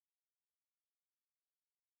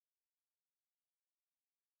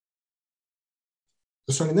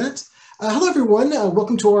Starting that. Hello, everyone.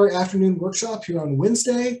 Welcome to our afternoon workshop here on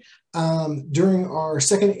Wednesday during our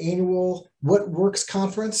second annual What Works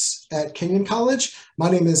conference at Kenyon College. My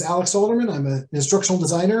name is Alex Alderman. I'm an instructional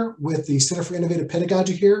designer with the Center for Innovative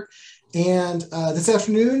Pedagogy here. And this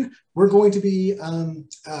afternoon, we're going to be,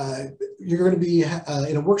 you're going to be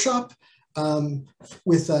in a workshop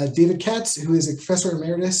with David Katz, who is a professor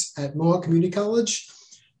emeritus at Mohawk Community College.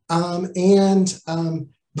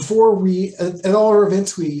 Before we, at all our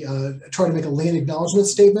events, we try to make a land acknowledgement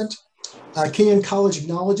statement. Kenyon College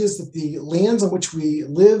acknowledges that the lands on which we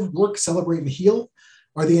live, work, celebrate, and heal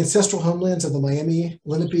are the ancestral homelands of the Miami,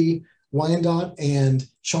 Lenape, Wyandot, and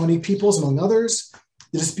Shawnee peoples, among others.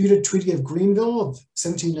 The disputed Treaty of Greenville of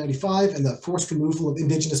 1795 and the forced removal of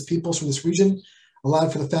indigenous peoples from this region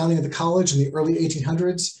allowed for the founding of the college in the early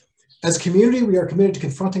 1800s. As a community, we are committed to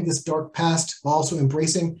confronting this dark past while also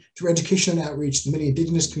embracing, through education and outreach, the many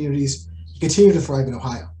indigenous communities to continue to thrive in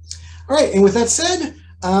Ohio. All right, and with that said,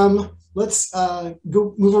 let's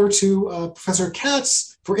move over to Professor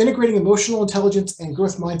Katz for integrating emotional intelligence and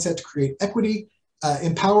growth mindset to create equity,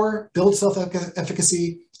 empower, build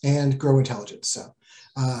self-efficacy, and grow intelligence. So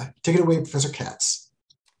take it away, Professor Katz.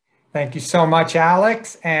 Thank you so much,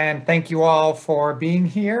 Alex, and thank you all for being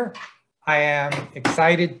here. I am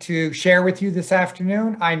excited to share with you this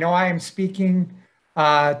afternoon. I know I am speaking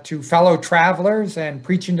to fellow travelers and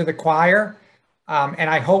preaching to the choir, and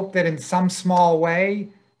I hope that in some small way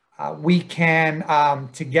we can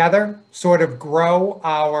together sort of grow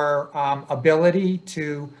our ability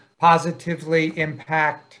to positively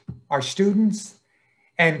impact our students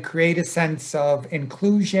and create a sense of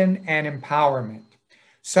inclusion and empowerment.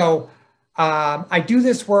 So I do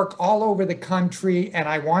this work all over the country, and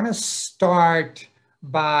I want to start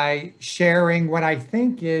by sharing what I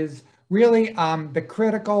think is really the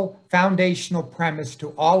critical foundational premise to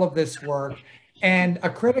all of this work and a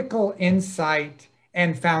critical insight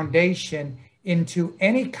and foundation into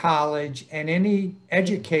any college and any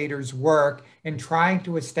educator's work in trying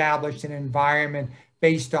to establish an environment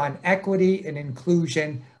based on equity and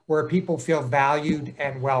inclusion where people feel valued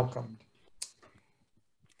and welcomed.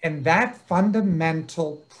 And that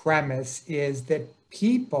fundamental premise is that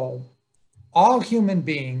people, all human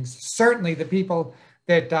beings, certainly the people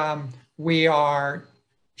that we are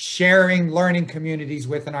sharing learning communities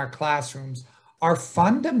with in our classrooms, are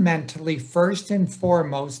fundamentally, first and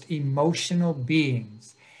foremost, emotional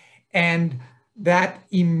beings. And that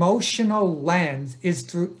emotional lens is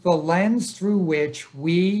through the lens through which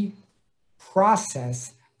we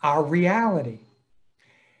process our reality.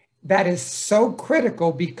 That is so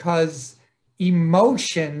critical because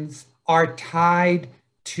emotions are tied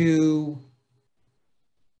to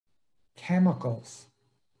chemicals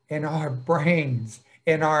in our brains,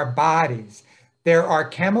 in our bodies. There are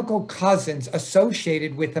chemical cousins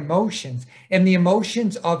associated with emotions, and the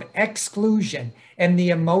emotions of exclusion, and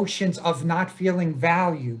the emotions of not feeling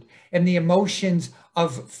valued, and the emotions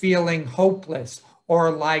of feeling hopeless,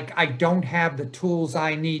 or like I don't have the tools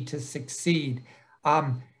I need to succeed.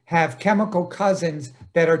 Have chemical cousins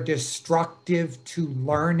that are destructive to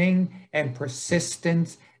learning and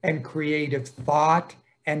persistence and creative thought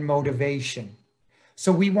and motivation.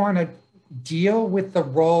 So we want to deal with the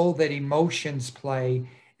role that emotions play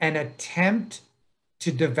and attempt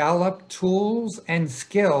to develop tools and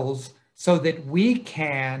skills so that we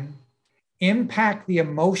can impact the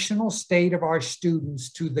emotional state of our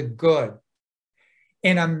students to the good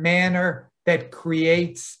in a manner that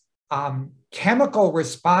creates chemical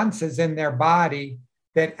responses in their body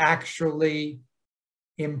that actually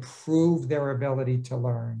improve their ability to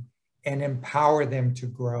learn and empower them to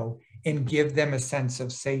grow and give them a sense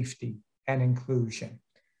of safety and inclusion.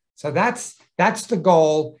 So that's the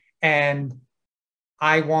goal. And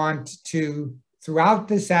I want to, throughout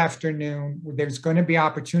this afternoon, there's going to be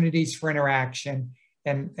opportunities for interaction.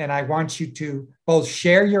 And I want you to both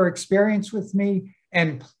share your experience with me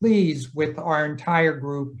and please with our entire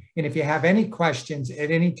group. And if you have any questions at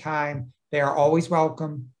any time, they are always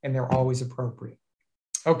welcome and they're always appropriate.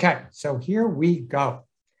 Okay, so here we go.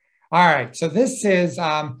 All right, so this is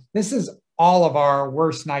all of our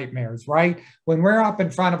worst nightmares, right? When we're up in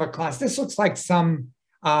front of a class, this looks like some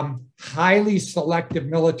highly selective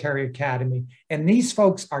military academy, and these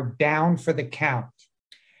folks are down for the count.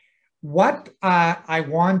 What I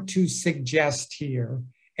want to suggest here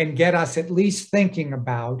and get us at least thinking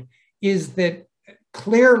about is that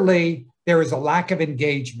clearly there is a lack of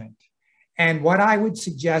engagement. And what I would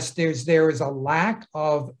suggest is there is a lack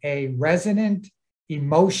of a resonant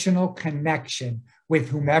emotional connection with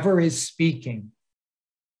whomever is speaking.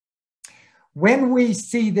 When we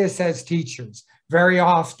see this as teachers, very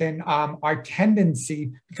often our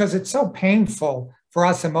tendency, because it's so painful for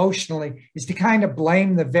us emotionally, is to kind of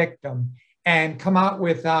blame the victim and come out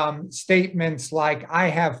with statements like, I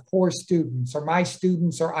have poor students, or my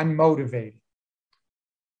students are unmotivated.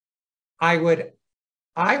 I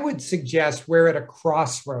would suggest we're at a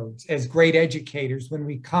crossroads as great educators when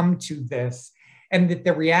we come to this, and that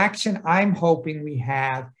the reaction I'm hoping we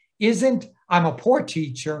have isn't, I'm a poor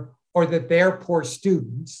teacher, or that they're poor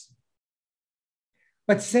students,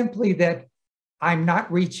 but simply that I'm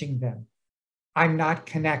not reaching them. I'm not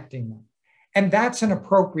connecting them. And that's an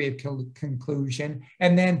appropriate conclusion.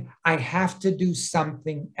 And then I have to do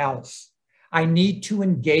something else. I need to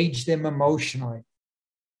engage them emotionally.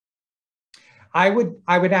 I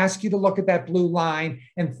would ask you to look at that blue line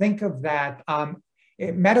and think of that.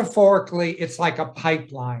 Metaphorically, it's like a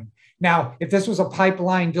pipeline. Now, if this was a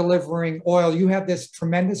pipeline delivering oil, you have this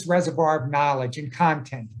tremendous reservoir of knowledge and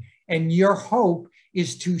content. And your hope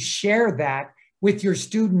is to share that with your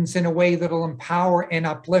students in a way that will empower and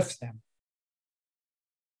uplift them.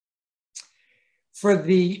 For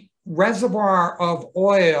the reservoir of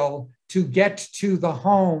oil to get to the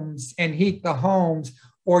homes and heat the homes,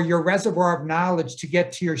 or your reservoir of knowledge to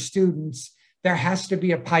get to your students, there has to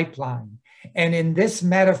be a pipeline. And in this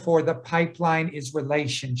metaphor, the pipeline is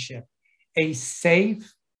relationship, a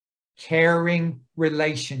safe, caring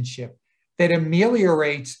relationship that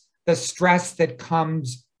ameliorates the stress that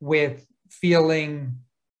comes with feeling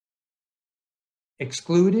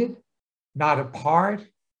excluded, not a part,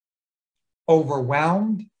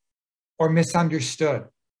 overwhelmed, or misunderstood.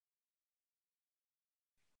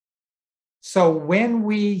 So when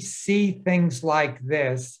we see things like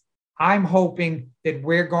this, I'm hoping that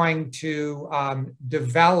we're going to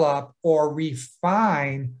develop or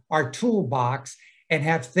refine our toolbox and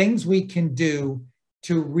have things we can do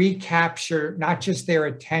to recapture not just their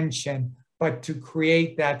attention, but to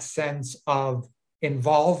create that sense of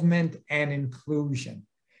involvement and inclusion.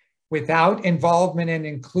 Without involvement and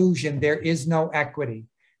inclusion, there is no equity,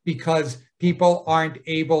 because people aren't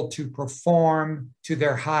able to perform to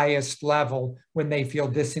their highest level when they feel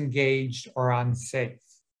disengaged or unsafe.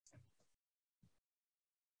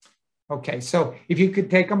 Okay, so if you could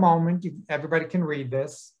take a moment, everybody can read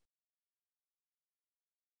this,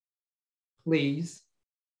 please.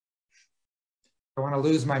 I don't want to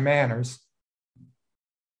lose my manners.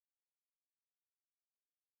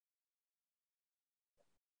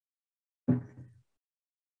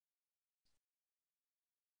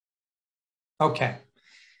 Okay.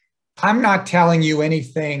 I'm not telling you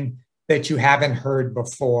anything that you haven't heard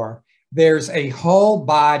before. There's a whole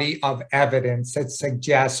body of evidence that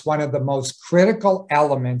suggests one of the most critical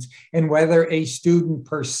elements in whether a student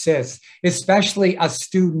persists, especially a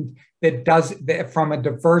student that from a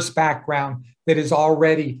diverse background that is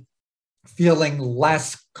already feeling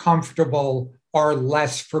less comfortable or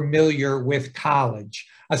less familiar with college,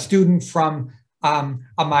 a student from a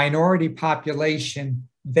minority population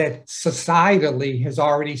that societally has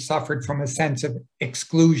already suffered from a sense of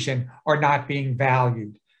exclusion or not being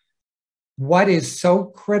valued. What is so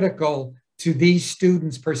critical to these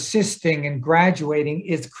students persisting and graduating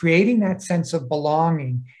is creating that sense of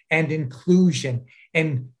belonging and inclusion,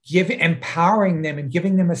 and empowering them and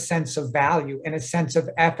giving them a sense of value and a sense of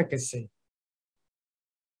efficacy.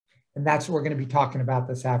 And that's what we're going to be talking about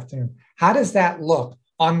this afternoon. How does that look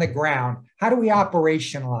on the ground? How do we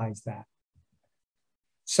operationalize that?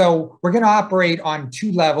 So we're going to operate on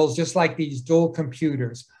two levels, just like these dual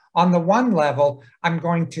computers. On the one level, I'm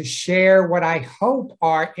going to share what I hope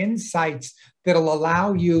are insights that'll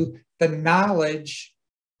allow you, the knowledge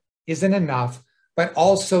isn't enough, but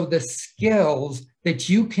also the skills that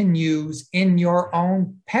you can use in your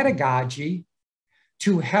own pedagogy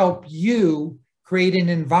to help you create an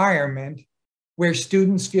environment where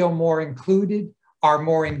students feel more included, are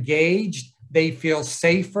more engaged, they feel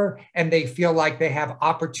safer, and they feel like they have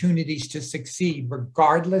opportunities to succeed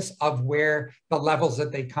regardless of where the levels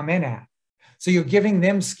that they come in at. So you're giving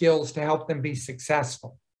them skills to help them be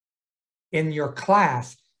successful in your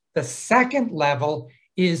class. The second level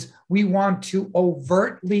is we want to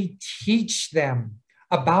overtly teach them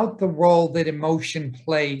about the role that emotion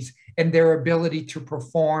plays and their ability to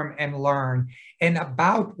perform and learn, and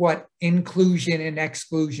about what inclusion and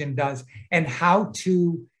exclusion does, and how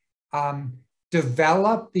to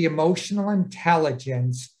develop the emotional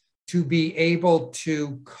intelligence to be able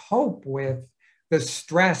to cope with the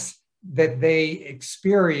stress that they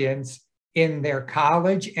experience in their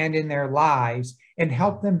college and in their lives, and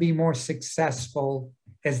help them be more successful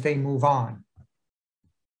as they move on.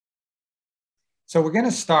 So we're going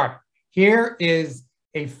to start. Here is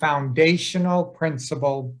a foundational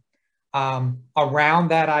principle around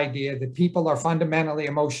that idea that people are fundamentally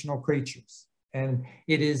emotional creatures. And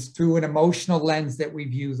it is through an emotional lens that we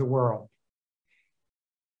view the world.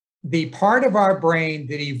 The part of our brain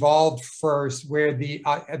that evolved first, where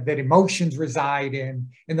that emotions reside in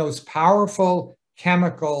those powerful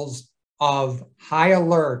chemicals of high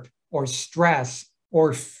alert or stress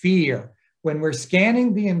or fear, when we're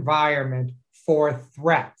scanning the environment for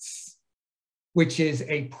threats, which is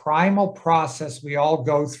a primal process we all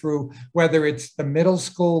go through, whether it's the middle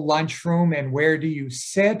school lunchroom and where do you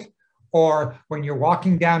sit, or when you're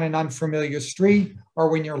walking down an unfamiliar street, or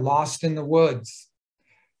when you're lost in the woods,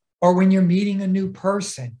 or when you're meeting a new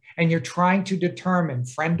person and you're trying to determine,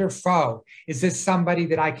 friend or foe, is this somebody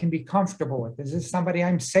that I can be comfortable with? Is this somebody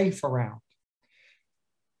I'm safe around?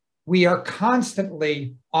 We are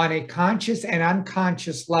constantly on a conscious and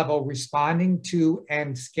unconscious level responding to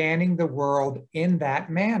and scanning the world in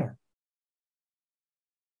that manner.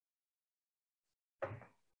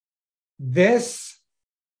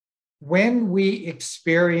 When we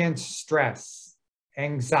experience stress,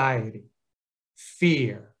 anxiety,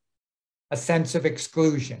 fear, a sense of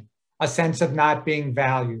exclusion, a sense of not being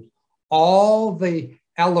valued, all the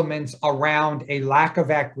elements around a lack of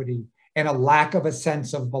equity and a lack of a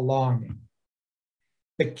sense of belonging.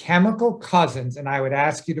 The chemical cousins, and I would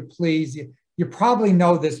ask you to please, you probably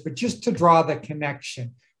know this, but just to draw the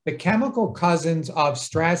connection, the chemical cousins of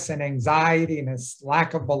stress and anxiety and a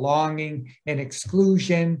lack of belonging and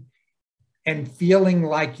exclusion and feeling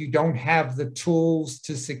like you don't have the tools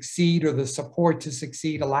to succeed or the support to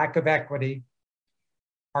succeed, a lack of equity,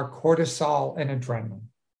 are cortisol and adrenaline.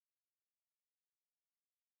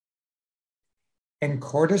 And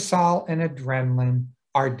cortisol and adrenaline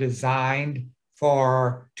are designed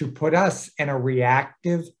to put us in a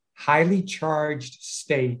reactive, highly charged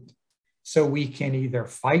state so we can either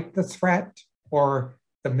fight the threat or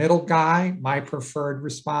the middle guy, my preferred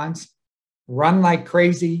response, run like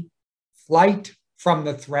crazy, flight from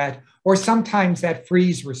the threat, or sometimes that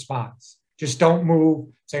freeze response. Just don't move,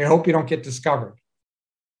 say, I hope you don't get discovered.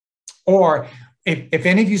 Or if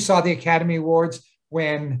any of you saw the Academy Awards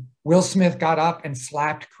when Will Smith got up and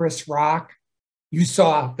slapped Chris Rock, you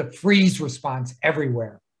saw the freeze response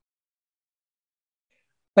everywhere.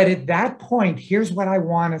 But at that point, here's what I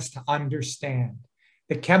want us to understand.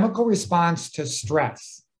 The chemical response to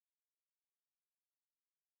stress,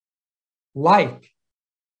 like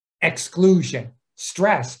exclusion,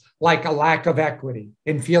 stress, like a lack of equity,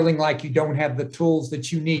 and feeling like you don't have the tools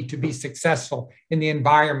that you need to be successful in the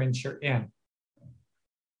environment you're in.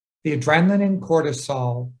 The adrenaline and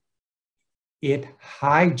cortisol, it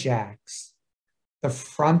hijacks the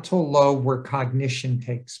frontal lobe where cognition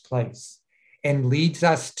takes place and leads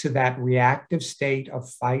us to that reactive state of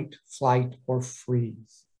fight, flight, or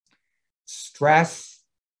freeze. Stress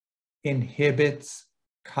inhibits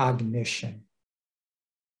cognition.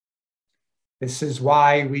 This is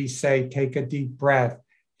why we say, take a deep breath,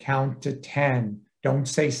 count to 10. Don't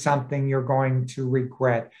say something you're going to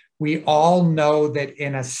regret. We all know that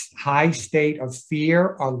in a high state of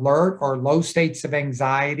fear, alert, or low states of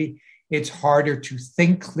anxiety, it's harder to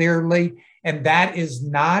think clearly. And that is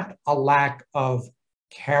not a lack of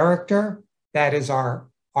character. That is our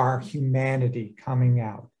humanity coming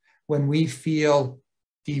out. When we feel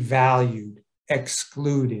devalued,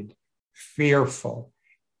 excluded, fearful,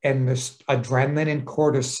 and this adrenaline and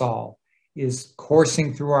cortisol is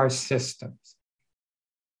coursing through our systems,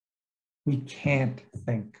 we can't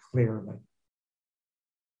think clearly.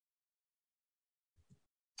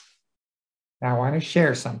 Now, I want to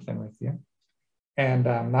share something with you. And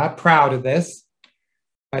I'm not proud of this,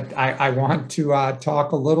 but I want to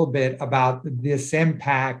talk a little bit about this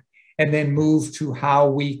impact and then move to how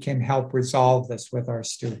we can help resolve this with our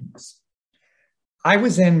students. I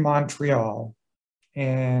was in Montreal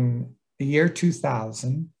in the year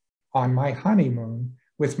 2000 on my honeymoon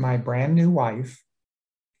with my brand new wife.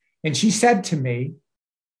 And she said to me,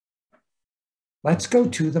 let's go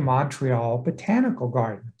to the Montreal Botanical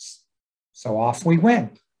Gardens. So off we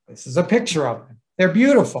went. This is a picture of them. They're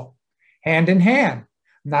beautiful, hand in hand.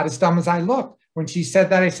 I'm not as dumb as I look. When she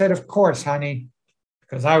said that, I said, of course, honey,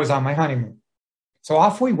 because I was on my honeymoon. So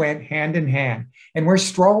off we went, hand in hand. And we're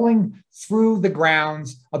strolling through the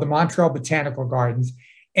grounds of the Montreal Botanical Gardens.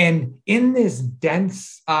 And in this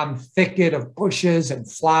dense thicket of bushes and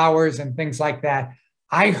flowers and things like that,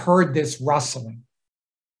 I heard this rustling.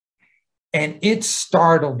 And it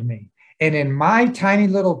startled me. And in my tiny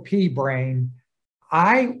little pea brain,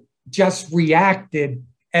 I just reacted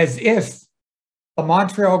as if the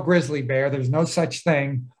Montreal grizzly bear, there's no such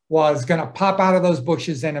thing, was going to pop out of those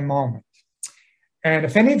bushes in a moment. And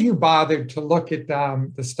if any of you bothered to look at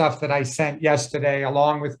the stuff that I sent yesterday,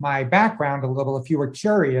 along with my background a little, if you were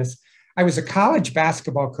curious, I was a college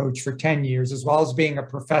basketball coach for 10 years, as well as being a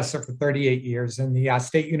professor for 38 years in the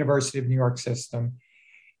State University of New York system.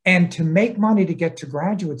 And to make money to get to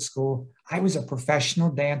graduate school, I was a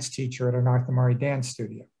professional dance teacher at an Arthur Murray dance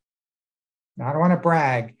studio. Now, I don't want to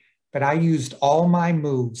brag, but I used all my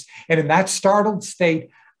moves. And in that startled state,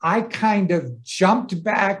 I kind of jumped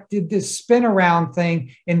back, did this spin around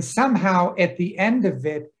thing, and somehow at the end of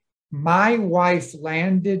it, my wife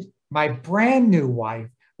landed, my brand new wife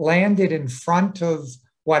landed in front of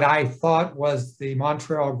what I thought was the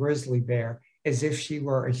Montreal grizzly bear, as if she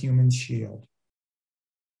were a human shield.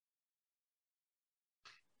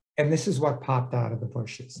 And this is what popped out of the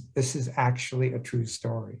bushes. This is actually a true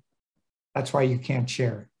story. That's why you can't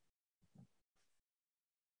share it.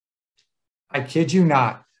 I kid you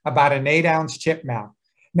not, about an 8-ounce chipmunk.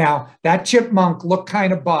 Now, that chipmunk looked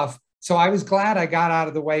kind of buff, so I was glad I got out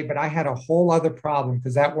of the way, but I had a whole other problem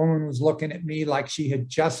because that woman was looking at me like she had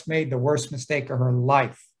just made the worst mistake of her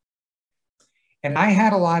life. And I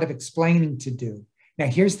had a lot of explaining to do. Now,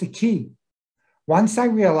 here's the key. Once I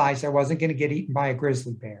realized I wasn't going to get eaten by a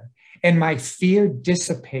grizzly bear, and my fear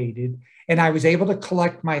dissipated, and I was able to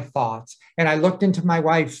collect my thoughts, and I looked into my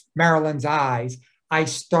wife Marilyn's eyes, I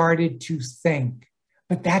started to think.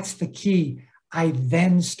 But that's the key. I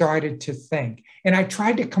then started to think. And I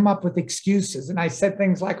tried to come up with excuses. And I said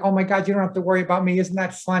things like, oh my God, you don't have to worry about me. Isn't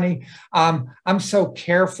that funny? I'm so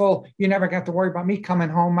careful. You never got to worry about me coming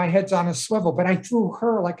home. My head's on a swivel. But I threw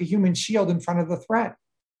her like a human shield in front of the threat.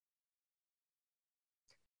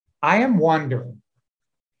 I am wondering,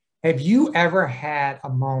 have you ever had a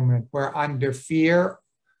moment where under fear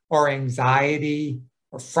or anxiety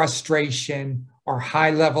or frustration or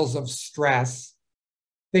high levels of stress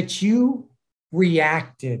that you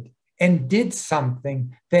reacted and did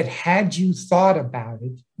something that had you thought about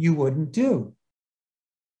it, you wouldn't do?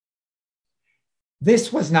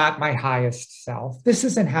 This was not my highest self. This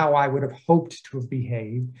isn't how I would have hoped to have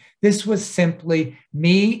behaved. This was simply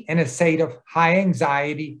me in a state of high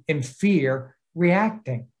anxiety and fear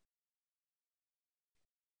reacting.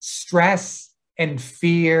 Stress and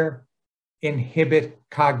fear inhibit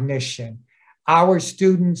cognition. Our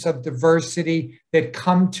students of diversity that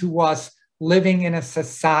come to us living in a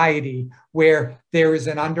society where there is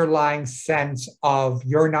an underlying sense of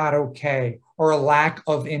you're not okay or a lack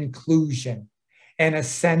of inclusion, and a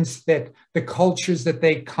sense that the cultures that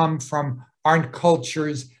they come from aren't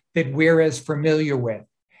cultures that we're as familiar with,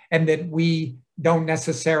 and that we don't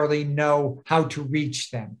necessarily know how to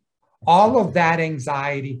reach them. All of that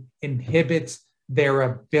anxiety inhibits their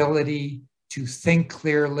ability to think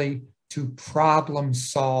clearly, to problem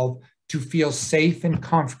solve, to feel safe and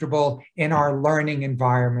comfortable in our learning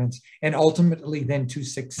environments, and ultimately then to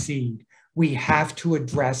succeed. We have to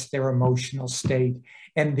address their emotional state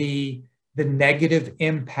and the negative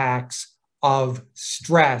impacts of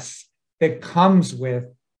stress that comes with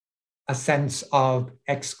a sense of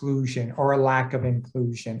exclusion or a lack of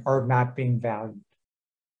inclusion or not being valued.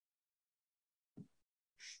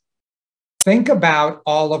 Think about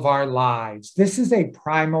all of our lives. This is a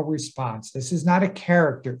primal response. This is not a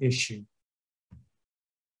character issue.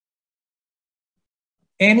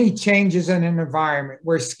 Any changes in an environment,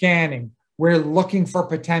 we're scanning, we're looking for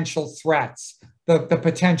potential threats. The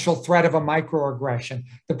potential threat of a microaggression,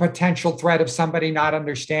 the potential threat of somebody not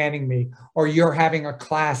understanding me, or you're having a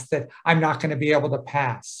class that I'm not going to be able to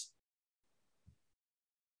pass.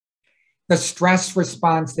 The stress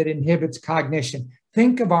response that inhibits cognition.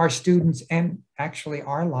 Think of our students and actually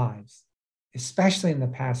our lives, especially in the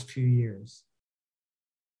past few years.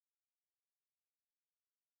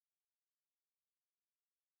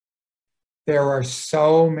 There are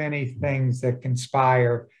so many things that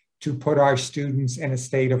conspire to put our students in a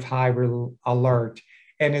state of high alert,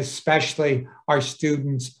 and especially our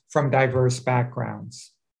students from diverse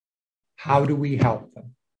backgrounds. How do we help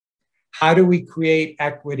them? How do we create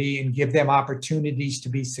equity and give them opportunities to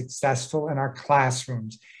be successful in our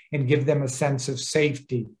classrooms and give them a sense of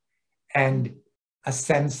safety and a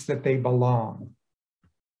sense that they belong?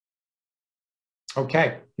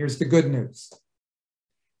 Okay, here's the good news.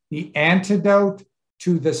 The antidote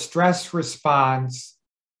to the stress response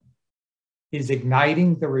is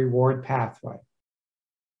igniting the reward pathway.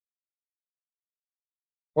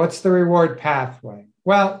 What's the reward pathway?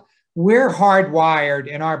 Well, we're hardwired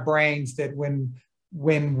in our brains that when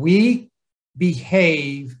we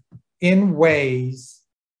behave in ways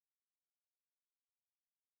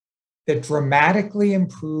that dramatically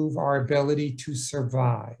improve our ability to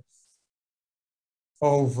survive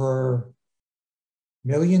over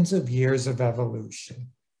millions of years of evolution,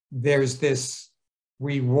 there's this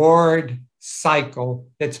reward cycle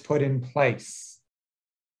that's put in place.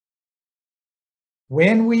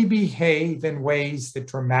 When we behave in ways that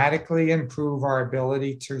dramatically improve our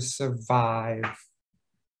ability to survive,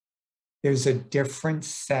 there's a different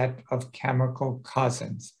set of chemical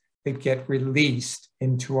cousins that get released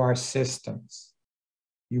into our systems.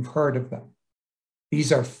 You've heard of them.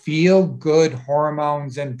 These are feel-good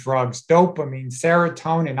hormones and drugs, dopamine,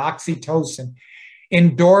 serotonin, oxytocin,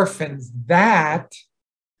 endorphins that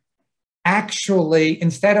actually,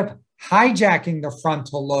 instead of hijacking the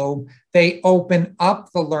frontal lobe, they open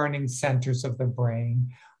up the learning centers of the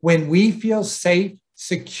brain. When we feel safe,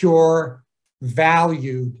 secure,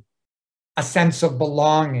 valued, a sense of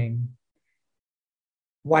belonging,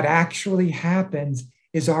 what actually happens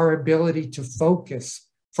is our ability to focus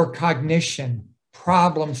for cognition,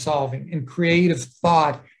 problem solving, and creative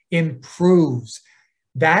thought improves.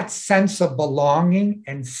 That sense of belonging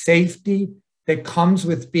and safety that comes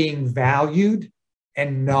with being valued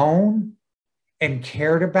and known and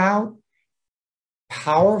cared about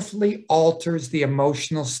powerfully alters the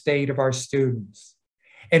emotional state of our students.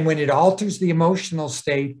 And when it alters the emotional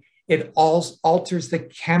state, it alters the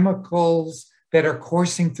chemicals that are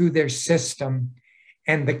coursing through their system.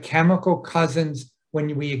 And the chemical cousins,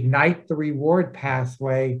 when we ignite the reward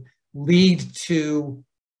pathway, lead to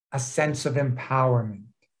a sense of empowerment,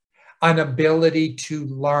 an ability to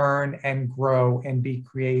learn and grow and be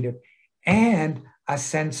creative, and a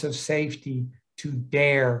sense of safety to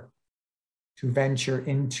dare to venture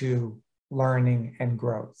into learning and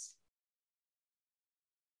growth.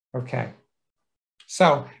 Okay,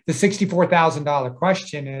 so the $64,000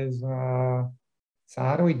 question is, so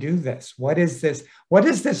how do we do this? What is this? What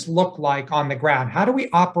does this look like on the ground? How do we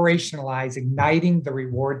operationalize igniting the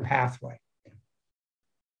reward pathway?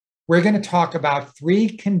 We're going to talk about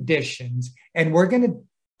 3 conditions, and we're going to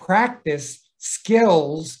practice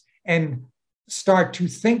skills and start to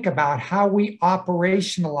think about how we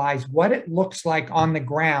operationalize what it looks like on the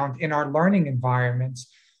ground in our learning environments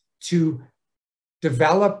to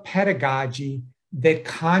develop pedagogy that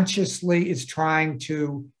consciously is trying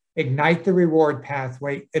to ignite the reward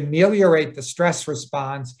pathway, ameliorate the stress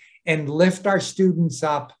response, and lift our students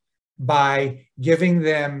up by giving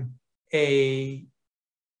them a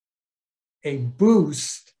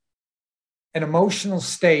boost, an emotional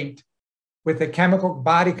state with a chemical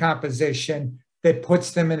body composition that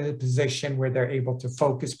puts them in a position where they're able to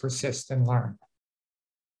focus, persist, and learn.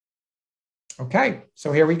 Okay,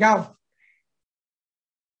 so here we go.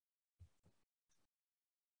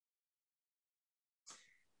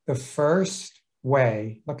 The first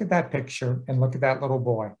way, look at that picture and look at that little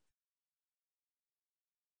boy.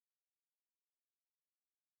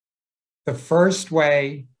 The first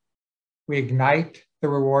way we ignite the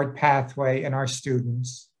reward pathway in our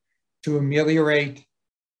students to ameliorate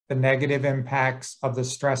the negative impacts of the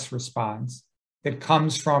stress response that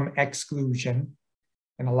comes from exclusion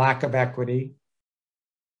and a lack of equity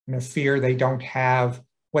and a fear they don't have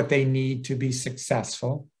what they need to be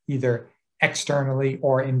successful, either externally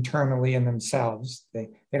or internally in themselves. They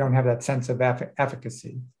don't have that sense of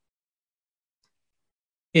efficacy,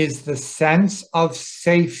 is the sense of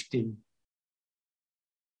safety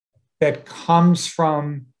that comes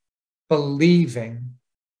from believing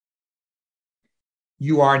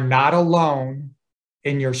you are not alone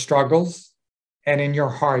in your struggles and in your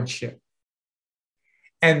hardship,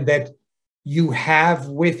 and that you have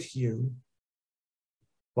with you,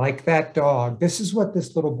 like that dog. This is what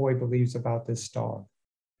this little boy believes about this dog.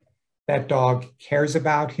 That dog cares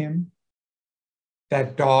about him.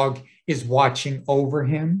 That dog is watching over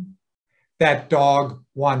him. That dog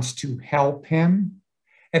wants to help him.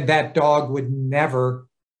 And that dog would never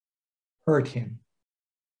hurt him.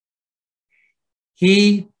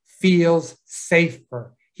 He feels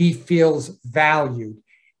safer. He feels valued.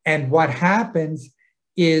 And what happens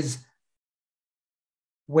is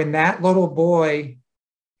when that little boy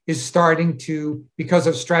is starting to, because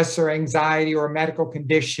of stress or anxiety or a medical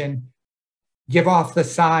condition, give off the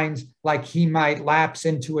signs like he might lapse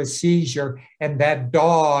into a seizure, and that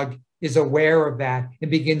dog is aware of that and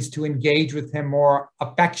begins to engage with him more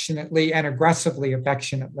affectionately and aggressively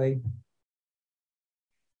affectionately,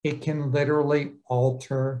 it can literally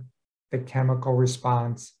alter the chemical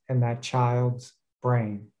response in that child's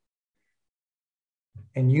brain.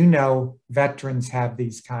 And you know, veterans have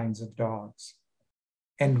these kinds of dogs.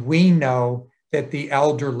 And we know that the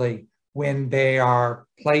elderly, when they are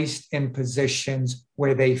placed in positions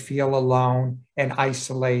where they feel alone and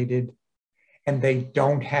isolated, and they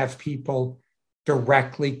don't have people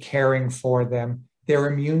directly caring for them, their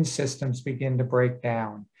immune systems begin to break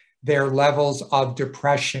down, their levels of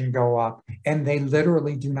depression go up, and they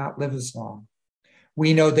literally do not live as long.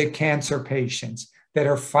 We know that cancer patients that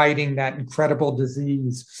are fighting that incredible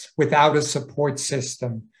disease without a support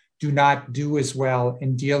system do not do as well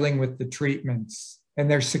in dealing with the treatments, and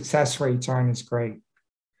their success rates aren't as great.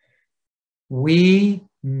 We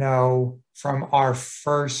know from our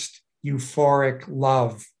first euphoric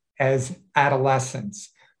love as adolescents,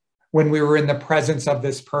 when we were in the presence of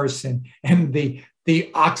this person and the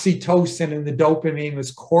oxytocin and the dopamine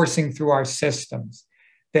was coursing through our systems,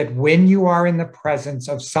 that when you are in the presence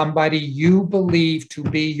of somebody you believe to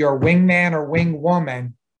be your wingman or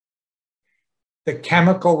wingwoman, the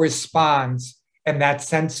chemical response and that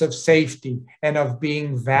sense of safety and of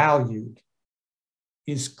being valued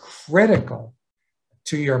is critical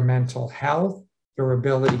to your mental health, your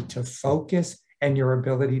ability to focus, and your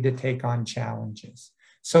ability to take on challenges.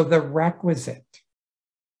 So the requisite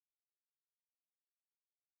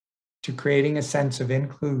to creating a sense of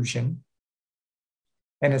inclusion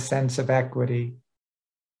and a sense of equity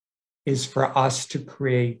is for us to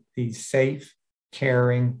create these safe,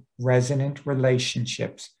 caring, resonant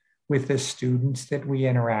relationships with the students that we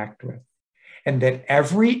interact with. And that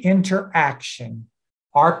every interaction,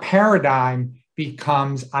 our paradigm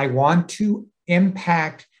becomes, I want to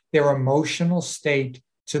impact their emotional state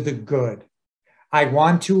to the good. I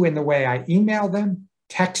want to, in the way I email them,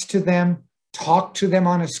 text to them, talk to them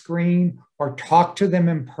on a screen, or talk to them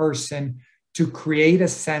in person, to create a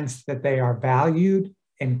sense that they are valued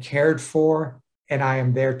and cared for, and I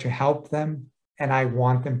am there to help them, and I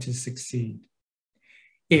want them to succeed.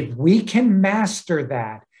 If we can master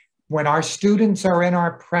that when our students are in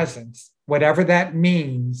our presence, whatever that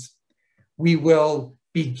means, we will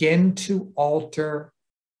begin to alter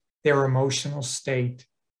their emotional state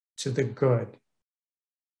to the good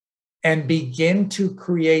and begin to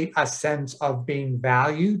create a sense of being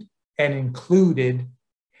valued and included,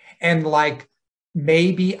 and like,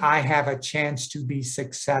 maybe I have a chance to be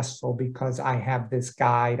successful because I have this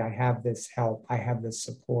guide, I have this help, I have this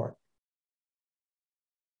support.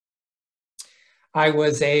 I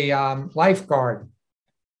was a lifeguard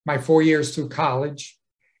my 4 years through college,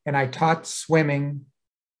 and I taught swimming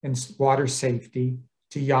and water safety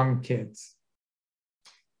to young kids.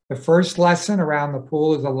 The first lesson around the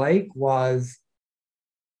pool of the lake was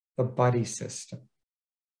the buddy system.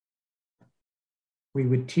 We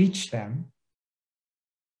would teach them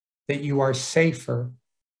that you are safer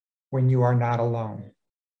when you are not alone.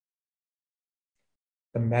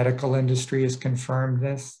 The medical industry has confirmed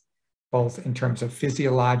this, both in terms of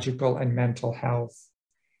physiological and mental health.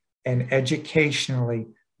 And educationally,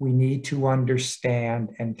 we need to understand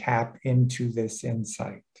and tap into this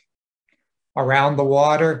insight. Around the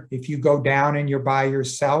water, if you go down and you're by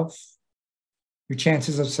yourself, your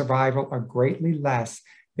chances of survival are greatly less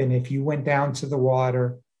than if you went down to the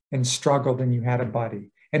water and struggled and you had a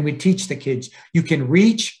buddy. And we teach the kids, you can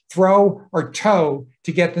reach, throw, or tow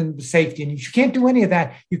to get them to safety. And if you can't do any of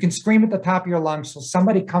that, you can scream at the top of your lungs so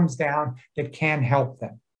somebody comes down that can help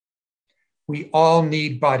them. We all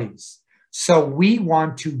need buddies. So we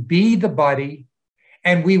want to be the buddy,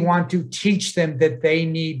 and we want to teach them that they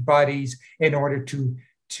need buddies in order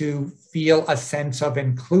to feel a sense of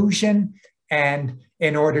inclusion and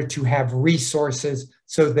in order to have resources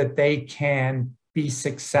so that they can be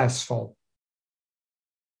successful.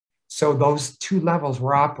 So those two levels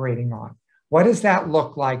we're operating on. What does that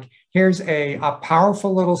look like? Here's a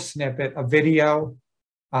powerful little snippet, a video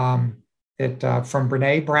from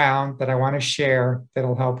Brene Brown that I want to share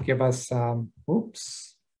that'll help give us,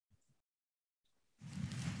 oops.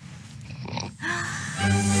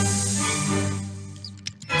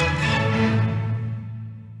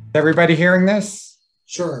 Everybody hearing this?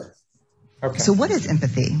 Sure. Okay. So what is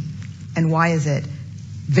empathy, and why is it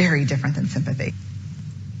very different than sympathy?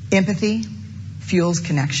 Empathy fuels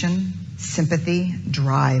connection. Sympathy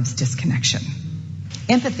drives disconnection.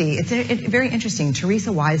 Empathy, it's very interesting.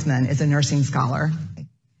 Teresa Wiseman is a nursing scholar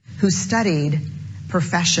who studied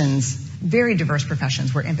professions, very diverse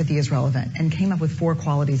professions where empathy is relevant, and came up with 4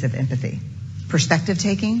 qualities of empathy. Perspective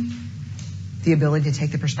taking, the ability to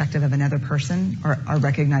take the perspective of another person or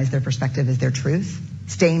recognize their perspective as their truth.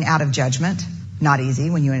 Staying out of judgment, not easy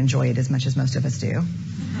when you enjoy it as much as most of us do.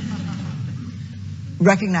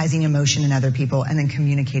 Recognizing emotion in other people and then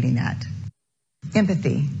communicating that.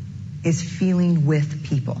 Empathy is feeling with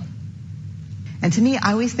people. And to me,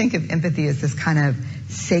 I always think of empathy as this kind of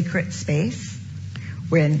sacred space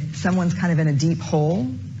when someone's kind of in a deep hole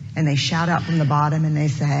and they shout out from the bottom and they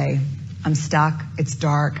say, I'm stuck, it's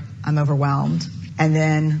dark, I'm overwhelmed. And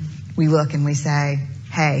then we look and we say,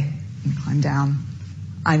 hey, climb down.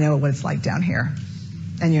 I know what it's like down here,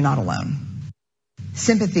 and you're not alone.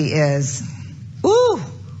 Sympathy is, ooh,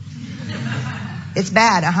 it's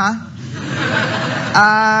bad,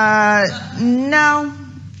 no.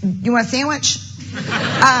 You want a sandwich?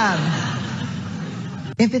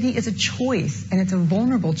 Empathy is a choice, and it's a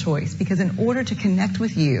vulnerable choice, because in order to connect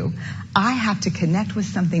with you, I have to connect with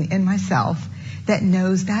something in myself that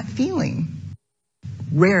knows that feeling.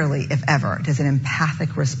 Rarely, if ever, does an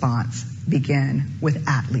empathic response begin with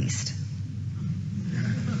 "at least."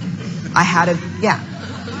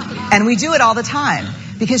 And we do it all the time,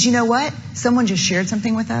 because you know what? Someone just shared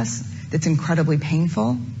something with us that's incredibly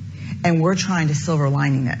painful, and we're trying to silver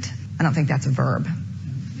lining it. I don't think that's a verb,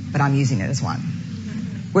 but I'm using it as one.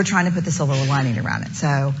 We're trying to put the silver lining around it.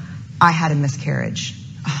 So, I had a miscarriage.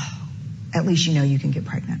 Oh, at least you know you can get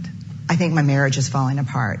pregnant. I think my marriage is falling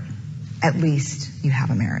apart. At least you have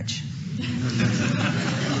a marriage.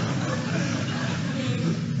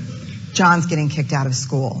 John's getting kicked out of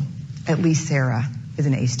school. At least Sarah is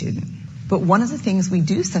an A student. But one of the things we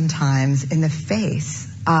do sometimes in the face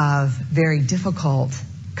of very difficult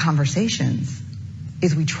conversations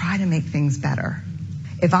is we try to make things better.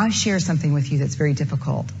 If I share something with you that's very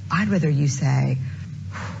difficult, I'd rather you say,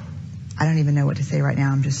 I don't even know what to say right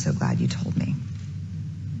now. I'm just so glad you told me.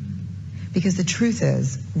 Because the truth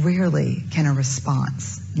is, rarely can a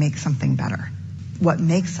response make something better. What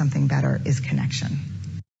makes something better is connection.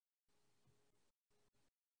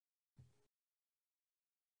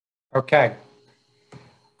 Okay.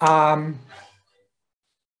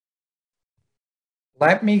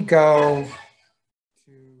 Let me go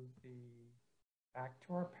back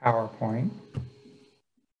to our PowerPoint.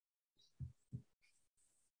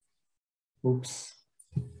 Oops.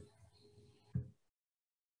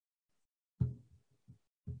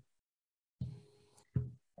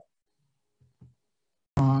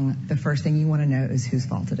 The first thing you want to know is whose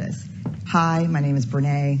fault it is. Hi, my name is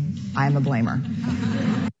Brene. I am a blamer.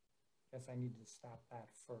 Guess I need to stop that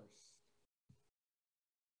first.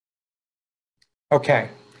 Okay.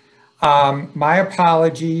 My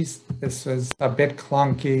apologies. This was a bit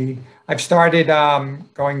clunky. I've started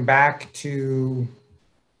going back to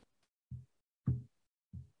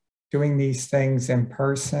doing these things in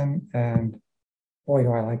person, and boy,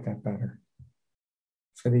 do I like that better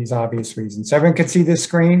for these obvious reasons. So everyone can see this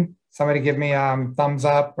screen? Somebody give me thumbs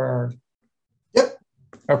up or? Yep.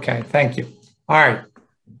 Okay, thank you. All right,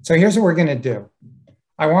 so here's what we're gonna do.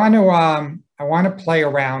 I want to play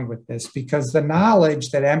around with this, because the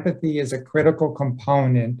knowledge that empathy is a critical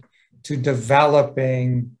component to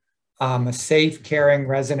developing a safe, caring,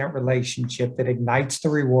 resonant relationship that ignites the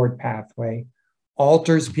reward pathway,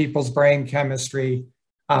 alters people's brain chemistry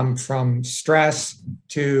from stress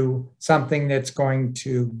to something that's going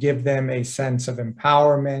to give them a sense of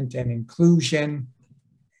empowerment and inclusion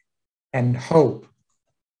and hope.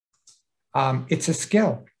 It's a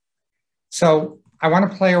skill. So I want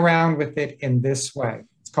to play around with it in this way.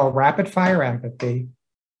 It's called rapid fire empathy.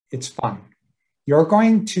 It's fun. I'm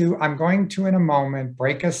going to in a moment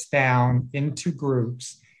break us down into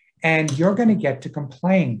groups, and you're going to get to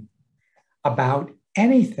complain about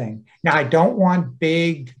anything. Now, I don't want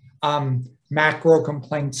big macro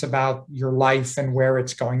complaints about your life and where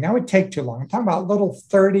it's going. That would take too long. I'm talking about little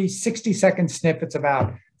 30, 60-second snippets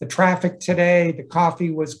about the traffic today, the coffee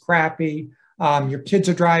was crappy, your kids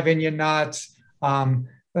are driving you nuts,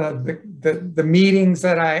 the meetings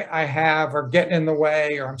that I have are getting in the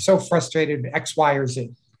way, or I'm so frustrated with X, Y, or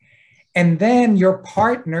Z. And then your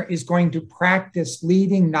partner is going to practice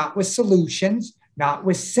leading, not with solutions, not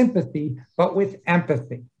with sympathy, but with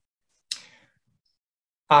empathy.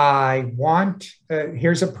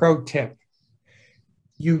 Here's a pro tip.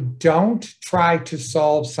 You don't try to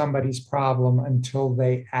solve somebody's problem until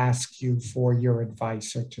they ask you for your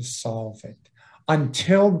advice or to solve it.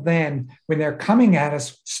 Until then, when they're coming at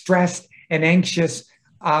us stressed and anxious,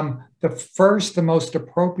 the most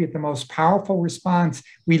appropriate, the most powerful response,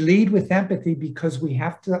 we lead with empathy, because we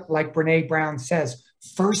have to, like Brene Brown says,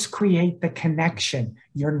 first create the connection.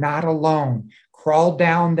 You're not alone. Crawl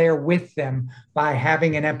down there with them by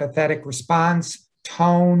having an empathetic response,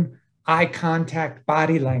 tone, eye contact,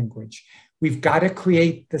 body language. We've got to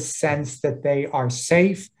create the sense that they are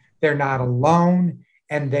safe, they're not alone,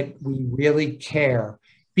 and that we really care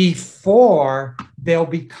before they'll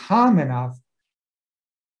be calm enough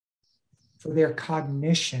for their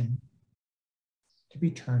cognition to be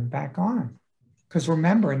turned back on. Because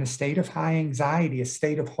remember, in a state of high anxiety, a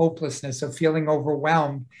state of hopelessness, of feeling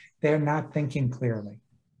overwhelmed, they're not thinking clearly.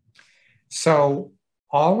 So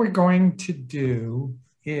all we're going to do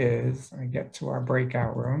is, let me get to our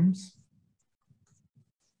breakout rooms.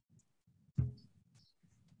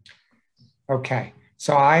 Okay.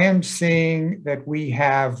 So I am seeing that we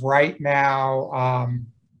have right now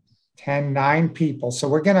 9 people.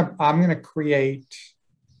 So I'm going to create,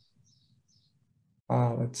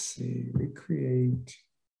 let's see, recreate,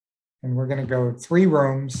 and we're going to go 3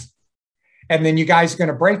 rooms. And then you guys are going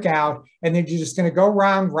to break out, and then you're just going to go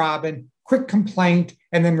round robin, quick complaint,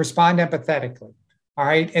 and then respond empathetically. All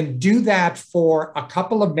right. And do that for a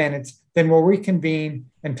couple of minutes. Then we'll reconvene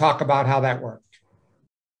and talk about how that worked.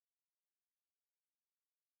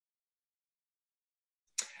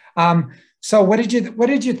 So what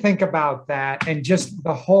did you think about that? And just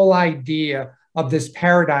the whole idea of this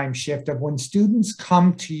paradigm shift of when students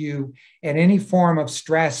come to you in any form of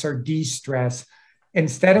stress or de-stress,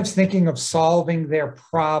 instead of thinking of solving their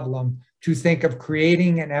problem, to think of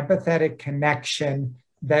creating an empathetic connection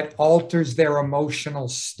that alters their emotional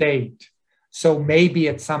state. So maybe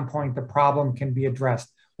at some point the problem can be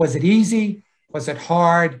addressed. Was it easy? Was it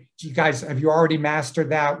hard? Have you already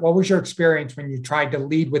mastered that? What was your experience when you tried to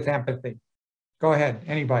lead with empathy? Go ahead,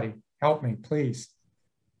 anybody, help me, please.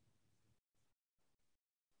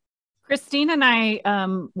 Christine and I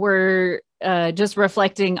were just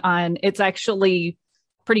reflecting on, it's actually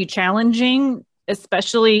pretty challenging,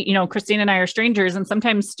 especially, Christine and I are strangers, and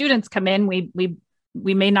sometimes students come in, we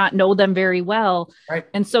may not know them very well. Right.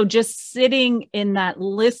 And so just sitting in that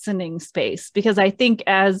listening space, because I think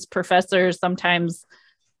as professors, sometimes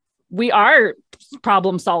we are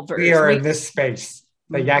problem solvers. We are in this space,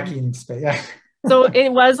 the yakking space. Yeah. So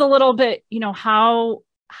it was a little bit, how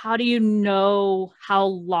do you know how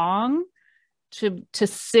long to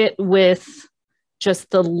sit with just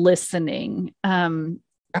the listening? And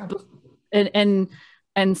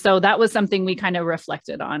so that was something we kind of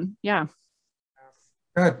reflected on. Yeah.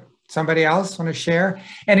 Good. Somebody else want to share?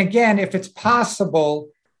 And again, if it's possible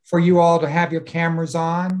for you all to have your cameras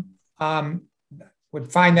on,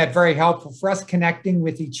 would find that very helpful for us connecting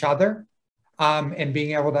with each other and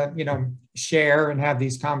being able to, share and have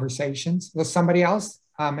these conversations. Was somebody else?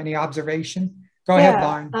 Any observation? Go ahead,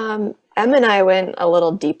 Lauren. Em and I went a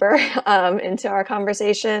little deeper into our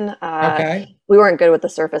conversation. Okay. We weren't good with the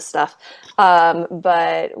surface stuff,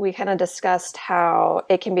 but we kind of discussed how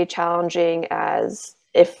it can be challenging as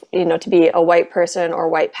if, to be a white person or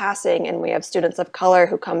white passing, and we have students of color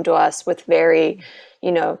who come to us with very,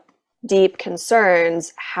 deep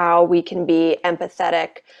concerns, how we can be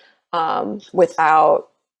empathetic without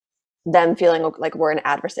them feeling like we're an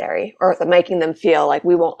adversary, or making them feel like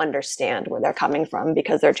we won't understand where they're coming from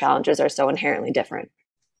because their challenges are so inherently different.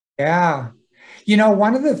 Yeah.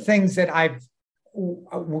 One of the things that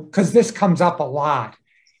because this comes up a lot,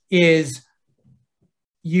 is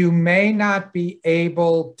you may not be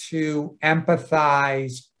able to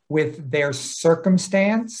empathize with their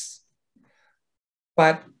circumstance,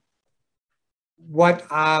 but what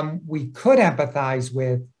we could empathize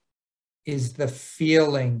with is the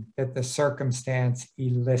feeling that the circumstance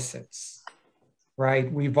elicits,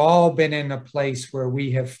 right? We've all been in a place where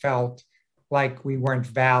we have felt like we weren't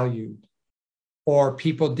valued, or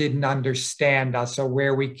people didn't understand us, or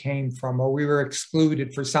where we came from, or we were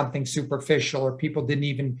excluded for something superficial, or people didn't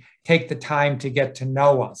even take the time to get to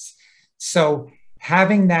know us. So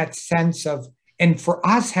having that sense of, and for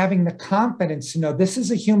us having the confidence to know this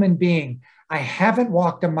is a human being. I haven't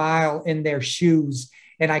walked a mile in their shoes,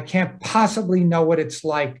 and I can't possibly know what it's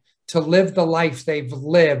like to live the life they've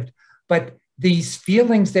lived. But these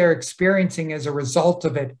feelings they're experiencing as a result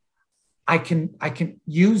of it, I can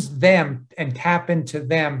use them and tap into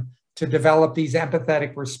them to develop these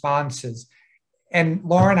empathetic responses. And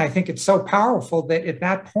Lauren, I think it's so powerful that at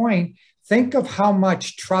that point, think of how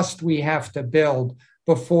much trust we have to build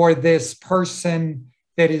before this person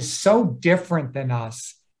that is so different than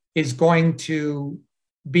us is going to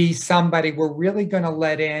be somebody we're really going to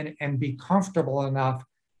let in and be comfortable enough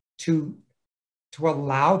to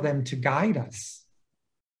allow them to guide us.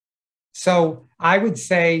 So I would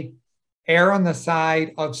say err on the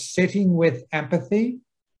side of sitting with empathy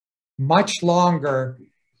much longer.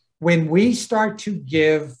 When we start to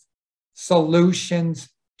give solutions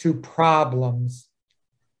to problems,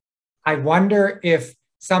 I wonder if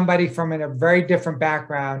somebody from a very different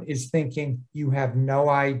background is thinking, you have no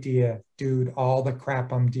idea, dude, all the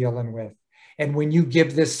crap I'm dealing with. And when you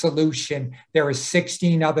give this solution, there are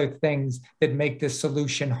 16 other things that make this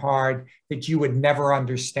solution hard that you would never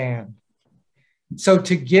understand. So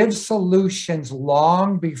to give solutions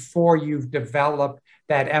long before you've developed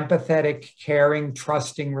that empathetic, caring,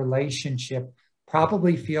 trusting relationship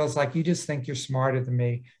probably feels like you just think you're smarter than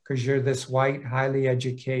me because you're this white, highly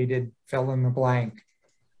educated, fill in the blank.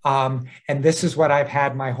 And this is what I've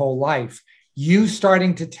had my whole life. You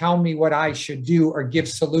starting to tell me what I should do or give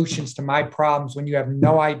solutions to my problems when you have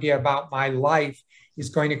no idea about my life is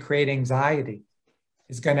going to create anxiety.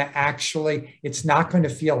 It's going to actually, it's not going to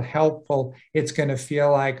feel helpful. It's going to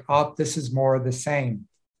feel like, oh, this is more of the same.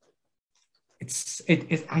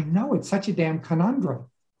 I know it's such a damn conundrum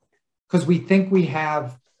because we think we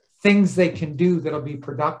have things they can do that'll be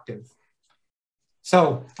productive.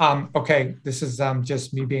 So, okay, this is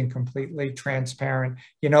just me being completely transparent.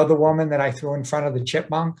 You know the woman that I threw in front of the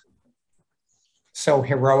chipmunk so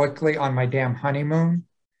heroically on my damn honeymoon?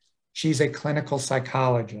 She's a clinical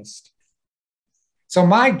psychologist. So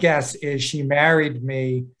my guess is she married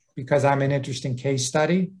me because I'm an interesting case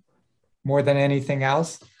study more than anything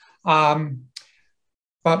else.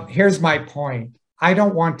 But here's my point. I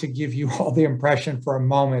don't want to give you all the impression for a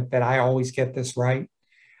moment that I always get this right.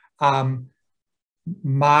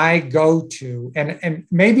 My go-to, and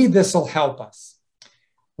maybe this will help us.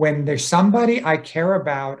 When there's somebody I care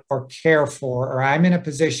about or care for, or I'm in a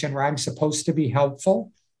position where I'm supposed to be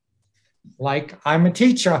helpful, like I'm a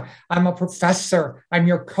teacher, I'm a professor, I'm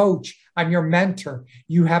your coach, I'm your mentor.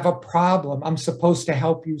 You have a problem. I'm supposed to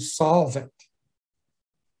help you solve it.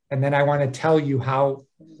 And then I want to tell you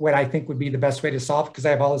what I think would be the best way to solve it because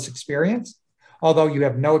I have all this experience, although you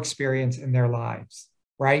have no experience in their lives,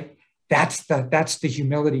 right? That's the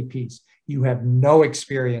humility piece. You have no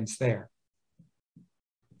experience there.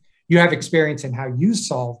 You have experience in how you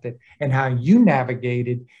solved it and how you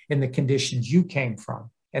navigated in the conditions you came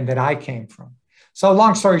from and that I came from. So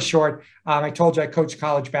long story short, I told you I coached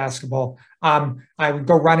college basketball. I would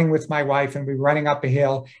go running with my wife and we'd be running up a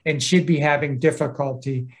hill and she'd be having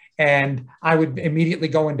difficulty. And I would immediately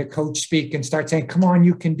go into coach speak and start saying, come on,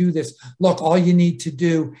 you can do this. Look, all you need to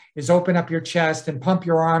do is open up your chest and pump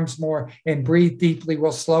your arms more and breathe deeply.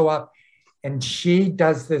 We'll slow up. And she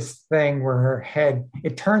does this thing where her head,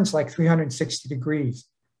 it turns like 360 degrees,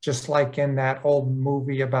 just like in that old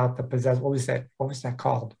movie about the possessed. What was that? What was that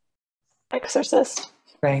called? Exorcist.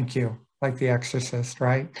 Thank you. Like The Exorcist,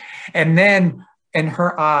 right? And then in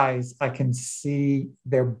her eyes, I can see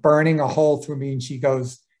they're burning a hole through me. And she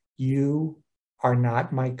goes, you are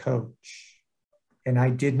not my coach. And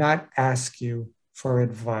I did not ask you for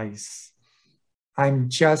advice. I'm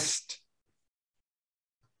just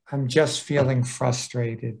feeling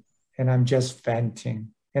frustrated and I'm just venting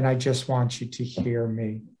and I just want you to hear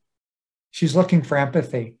me. She's looking for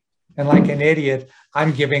empathy. And like an idiot,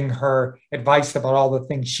 I'm giving her advice about all the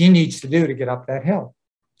things she needs to do to get up that hill.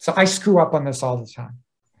 So I screw up on this all the time.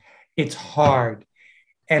 It's hard.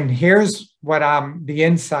 And here's what the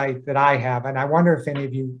insight that I have. And I wonder if any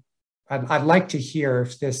of you, I'd like to hear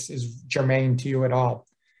if this is germane to you at all.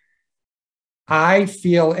 I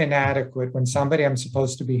feel inadequate when somebody I'm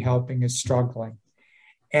supposed to be helping is struggling.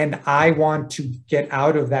 And I want to get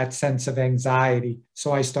out of that sense of anxiety.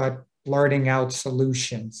 So I start blurting out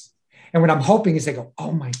solutions. And what I'm hoping is they go,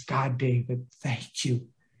 oh my God, David, thank you.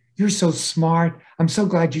 You're so smart. I'm so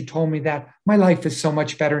glad you told me that. My life is so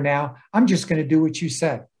much better now. I'm just going to do what you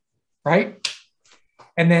said, right?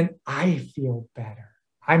 And then I feel better.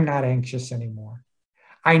 I'm not anxious anymore.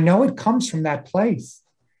 I know it comes from that place.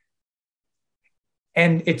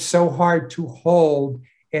 And it's so hard to hold.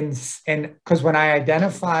 And because when I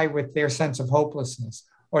identify with their sense of hopelessness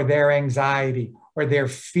or their anxiety or their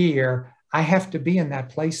fear, I have to be in that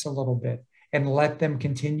place a little bit and let them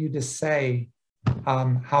continue to say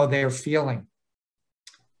how they're feeling.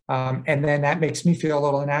 And then that makes me feel a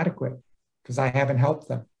little inadequate because I haven't helped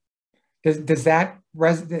them. Does that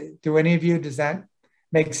do any of you, does that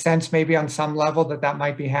make sense maybe on some level that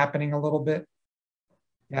might be happening a little bit?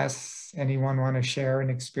 Yes, anyone want to share an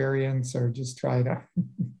experience or just try to?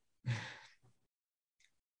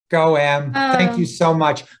 Go, Em. Thank you so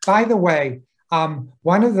much. By the way,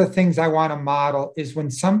 one of the things I want to model is when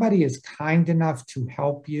somebody is kind enough to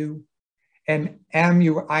help you, and Em,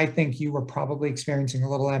 I think you were probably experiencing a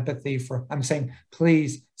little empathy for, I'm saying,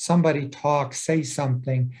 please, somebody talk, say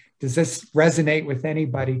something. Does this resonate with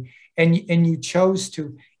anybody? And you chose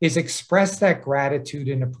to express that gratitude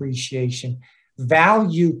and appreciation.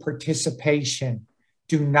 Value participation.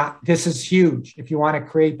 This is huge. If you want to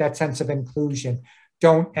create that sense of inclusion,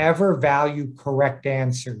 don't ever value correct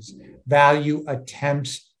answers. Value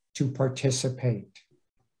attempts to participate.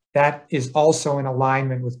 That is also in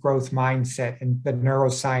alignment with growth mindset and the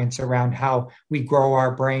neuroscience around how we grow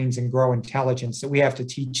our brains and grow intelligence, that we have to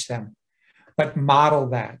teach them, but model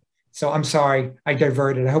that. So I'm sorry, I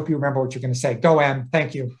diverted. I hope you remember what you're going to say. Go, Em.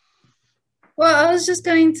 Thank you. Well, I was just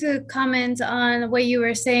going to comment on what you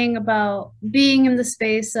were saying about being in the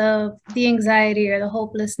space of the anxiety or the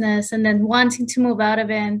hopelessness and then wanting to move out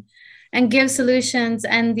of it. and give solutions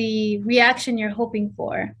and the reaction you're hoping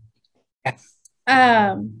for. Yes.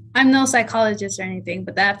 I'm no psychologist or anything,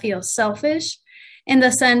 but that feels selfish in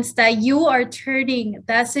the sense that you are turning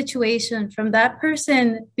that situation from that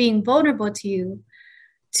person being vulnerable to you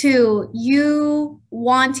to you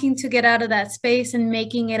wanting to get out of that space and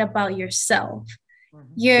making it about yourself.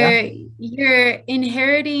 You're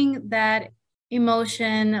inheriting that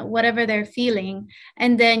emotion, whatever they're feeling,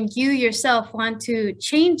 and then you yourself want to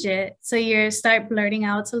change it. So you start blurting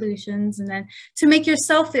out solutions and then to make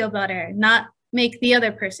yourself feel better, not make the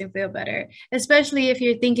other person feel better, especially if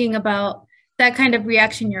you're thinking about that kind of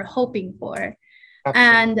reaction you're hoping for.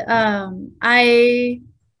 Absolutely. And I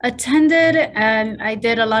attended and I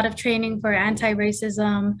did a lot of training for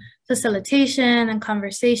anti-racism facilitation and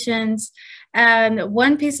conversations. And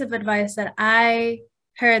one piece of advice that I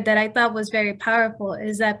heard that I thought was very powerful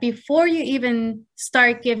is that before you even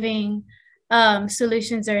start giving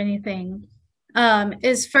solutions or anything,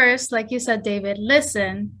 is first, like you said, David,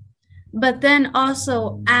 listen, but then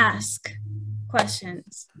also ask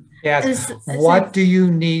questions. Yes. What do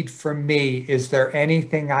you need from me? Is there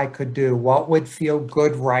anything I could do? What would feel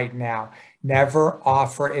good right now? Never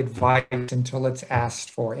offer advice until it's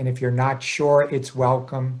asked for. And if you're not sure, it's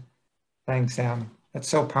welcome. Thanks, Em. That's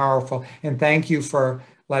so powerful. And thank you for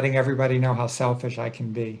letting everybody know how selfish I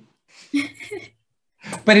can be.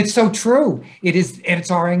 But it's so true.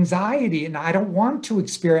 It's our anxiety, and I don't want to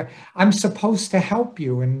experience. I'm supposed to help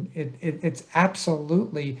you, and it's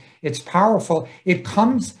absolutely, it's powerful. It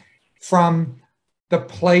comes from the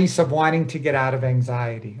place of wanting to get out of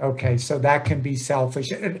anxiety. Okay, so that can be selfish.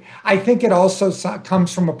 I think it also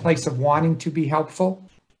comes from a place of wanting to be helpful,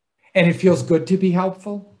 and it feels good to be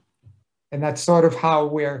helpful. And that's sort of how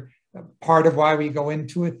we're, part of why we go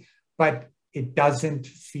into it, but it doesn't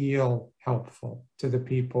feel helpful to the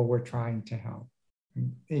people we're trying to help.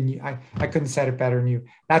 And I couldn't say it better than you.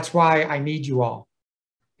 That's why I need you all,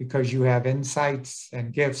 because you have insights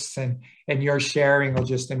and gifts, and your sharing will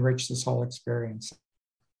just enrich this whole experience.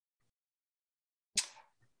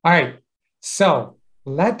 All right, so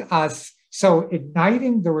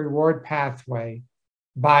igniting the reward pathway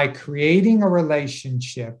by creating a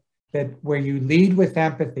relationship where you lead with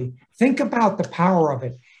empathy. Think about the power of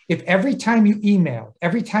it. If every time you emailed,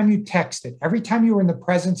 every time you texted, every time you were in the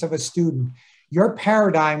presence of a student, your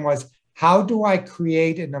paradigm was, how do I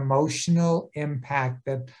create an emotional impact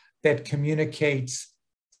that communicates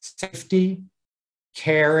safety,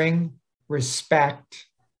 caring, respect,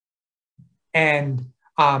 and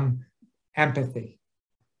empathy?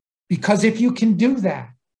 Because if you can do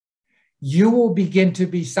that, you will begin to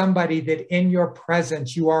be somebody that in your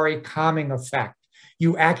presence, you are a calming effect.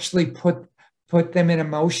 You actually put them in an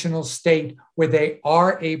emotional state where they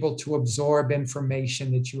are able to absorb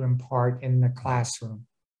information that you impart in the classroom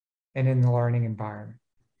and in the learning environment.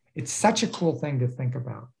 It's such a cool thing to think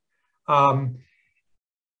about.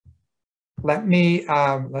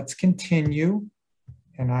 Let's continue,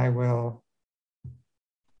 and I will.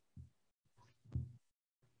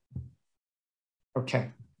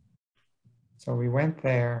 Okay. So we went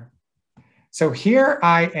there. So here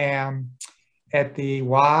I am at the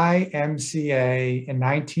YMCA in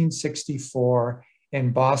 1964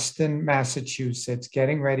 in Boston, Massachusetts,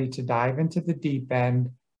 getting ready to dive into the deep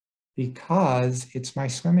end because it's my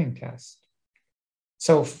swimming test.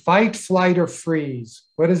 So fight, flight, or freeze.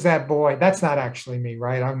 What is that boy? That's not actually me,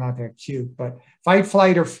 right? I'm not that cute, but fight,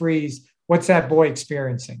 flight, or freeze. What's that boy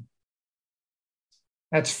experiencing?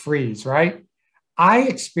 That's freeze, right? I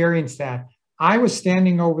experienced that. I was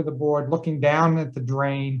standing over the board, looking down at the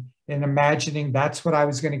drain and imagining that's what I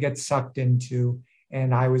was going to get sucked into,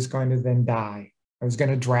 and I was going to then die. I was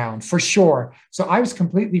going to drown for sure. So I was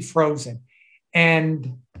completely frozen.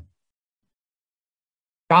 And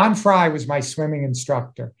Don Fry was my swimming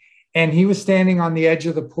instructor, and he was standing on the edge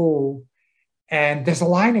of the pool, and there's a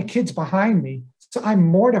line of kids behind me. So I'm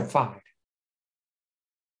mortified,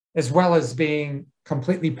 as well as being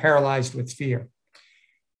completely paralyzed with fear.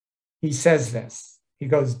 He says this. He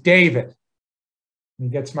goes, David. And he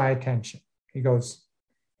gets my attention. He goes,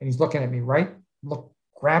 and he's looking at me, right? Look,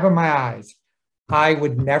 grabbing my eyes. I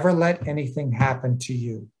would never let anything happen to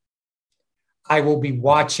you. I will be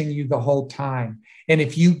watching you the whole time. And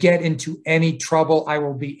if you get into any trouble, I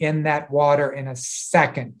will be in that water in a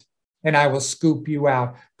second, and I will scoop you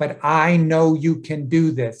out. But I know you can do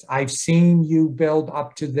this. I've seen you build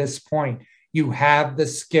up to this point. You have the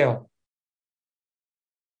skill.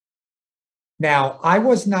 Now, I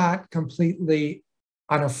was not completely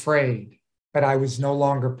unafraid, but I was no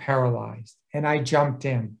longer paralyzed, and I jumped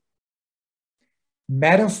in.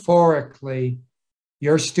 Metaphorically,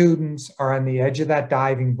 your students are on the edge of that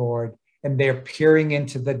diving board, and they're peering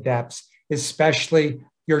into the depths, especially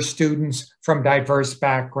your students from diverse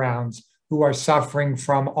backgrounds who are suffering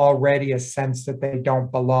from already a sense that they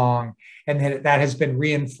don't belong, and that has been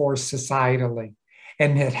reinforced societally,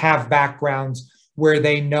 and that have backgrounds where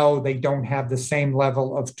they know they don't have the same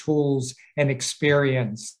level of tools and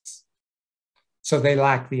experience, so they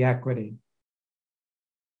lack the equity.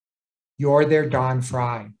 You're their Don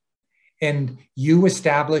Fry, and you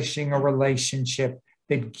establishing a relationship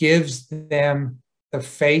that gives them the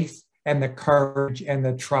faith and the courage and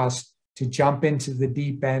the trust to jump into the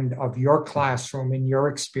deep end of your classroom and your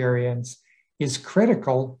experience is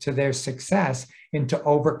critical to their success into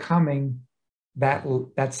overcoming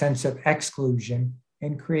that sense of exclusion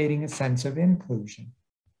and creating a sense of inclusion.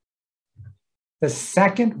 The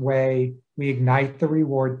second way we ignite the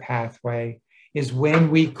reward pathway is when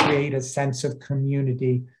we create a sense of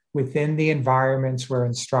community within the environments we're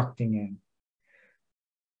instructing in.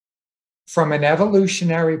 From an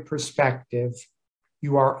evolutionary perspective,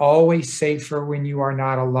 you are always safer when you are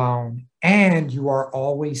not alone, and you are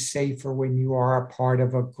always safer when you are a part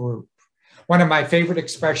of a group. One of my favorite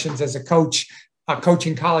expressions as a coach,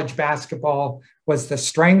 coaching college basketball, was the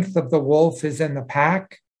strength of the wolf is in the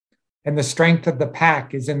pack, and the strength of the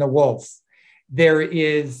pack is in the wolf. There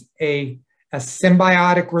is a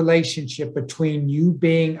symbiotic relationship between you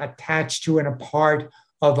being attached to and a part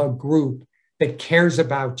of a group that cares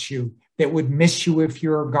about you, that would miss you if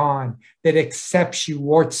you're gone, that accepts you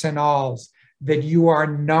warts and alls, that you are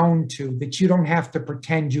known to, that you don't have to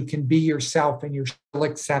pretend, you can be yourself and you're still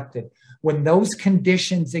accepted. When those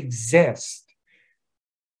conditions exist,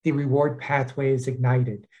 the reward pathway is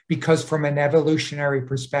ignited, because from an evolutionary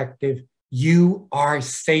perspective, you are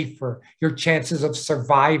safer. Your chances of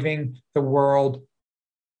surviving the world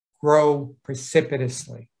grow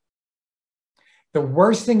precipitously. The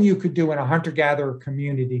worst thing you could do in a hunter-gatherer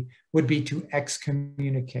community would be to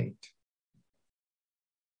excommunicate.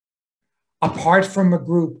 Apart from a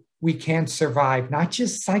group, we can't survive, not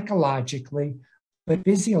just psychologically, but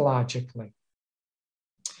physiologically.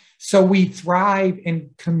 So we thrive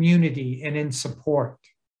in community and in support.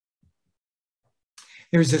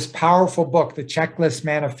 There's this powerful book, The Checklist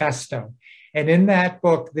Manifesto. And in that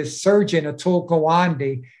book, this surgeon, Atul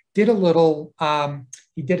Gawande, did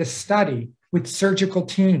a study with surgical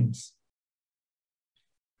teams.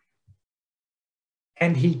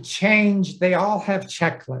 And they all have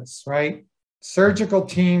checklists, right? Surgical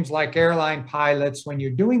teams, like airline pilots, when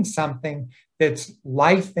you're doing something that's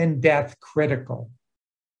life and death critical,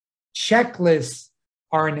 checklists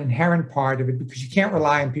are an inherent part of it, because you can't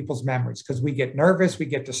rely on people's memories, because we get nervous, we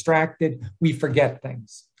get distracted, we forget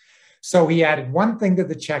things. So he added one thing to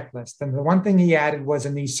the checklist. And the one thing he added was,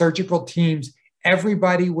 in these surgical teams,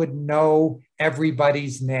 everybody would know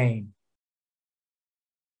everybody's name.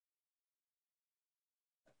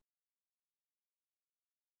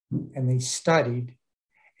 And they studied,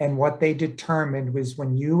 and what they determined was,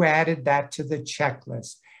 when you added that to the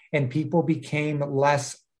checklist and people became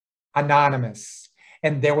less anonymous,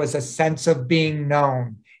 and there was a sense of being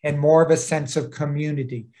known and more of a sense of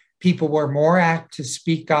community, people were more apt to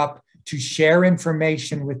speak up, to share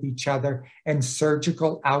information with each other, and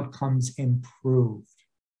surgical outcomes improved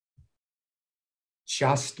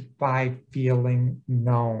just by feeling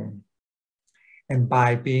known and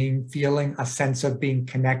by feeling a sense of being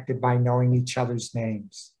connected by knowing each other's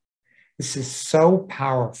names. This is so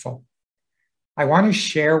powerful. I want to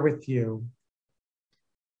share with you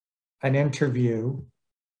an interview,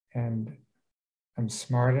 and I'm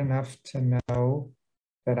smart enough to know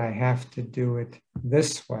that I have to do it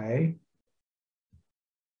this way.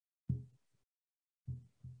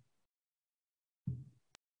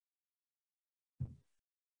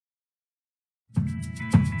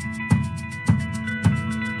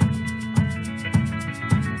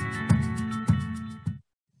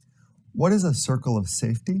 What is a circle of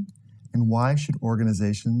safety, and why should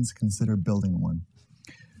organizations consider building one?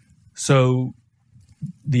 So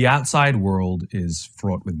the outside world is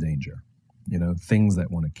fraught with danger, things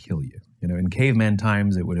that want to kill you. In caveman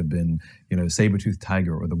times, it would have been, saber-toothed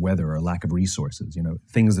tiger, or the weather, or lack of resources,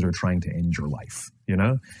 things that are trying to end your life,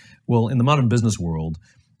 Well, in the modern business world,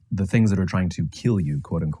 the things that are trying to kill you,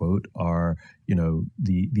 quote unquote, are,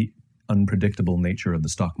 the unpredictable nature of the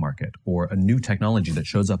stock market, or a new technology that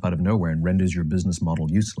shows up out of nowhere and renders your business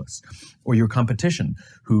model useless, or your competition,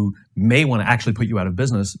 who may want to actually put you out of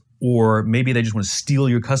business, or maybe they just want to steal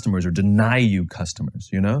your customers or deny you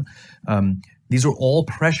customers. These are all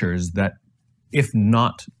pressures that, if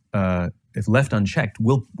left unchecked,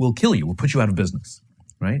 will kill you, will put you out of business,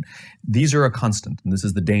 right? These are a constant, and this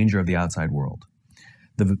is the danger of the outside world.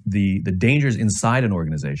 The dangers inside an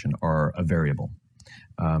organization are a variable.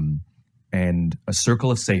 And a circle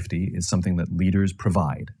of safety is something that leaders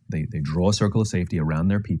provide. They draw a circle of safety around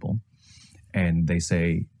their people, and they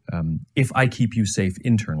say, if I keep you safe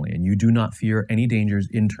internally and you do not fear any dangers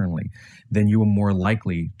internally, then you are more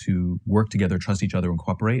likely to work together, trust each other, and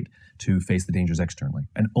cooperate to face the dangers externally.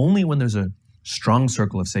 And only when there's a strong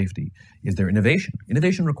circle of safety is there innovation.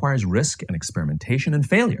 Innovation requires risk and experimentation and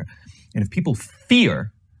failure. And if people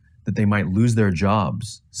fear that they might lose their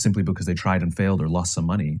jobs simply because they tried and failed or lost some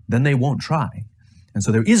money, then they won't try. And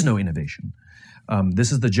so there is no innovation.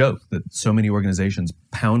 This is the joke that so many organizations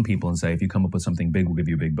pound people and say, if you come up with something big, we'll give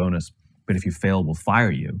you a big bonus. But if you fail, we'll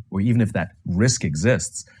fire you. Or even if that risk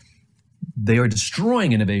exists, they are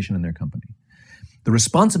destroying innovation in their company. The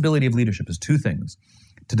responsibility of leadership is two things: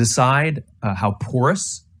 to decide how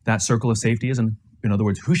porous that circle of safety is. And in other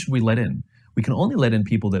words, who should we let in? We can only let in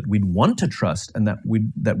people that we'd want to trust and that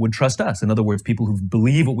would trust us. In other words, people who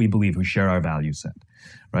believe what we believe, who share our value set,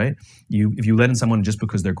 right? If you let in someone just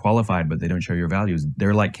because they're qualified but they don't share your values,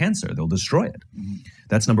 they're like cancer. They'll destroy it. Mm-hmm.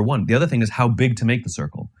 That's number one. The other thing is how big to make the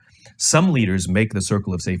circle. Some leaders make the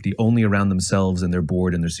circle of safety only around themselves and their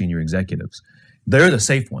board and their senior executives. They're the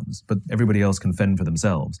safe ones, but everybody else can fend for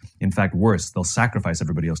themselves. In fact, worse, they'll sacrifice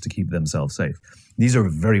everybody else to keep themselves safe. These are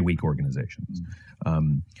very weak organizations.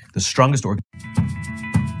 The strongest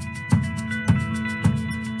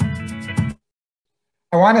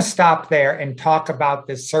I want to stop there and talk about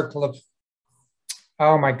this circle of,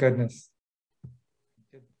 oh my goodness.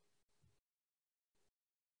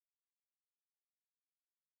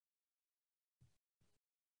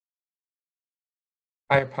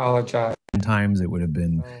 I apologize. Sometimes it would have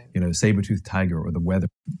been, saber-toothed tiger or the weather.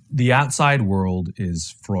 The outside world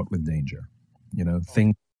is fraught with danger.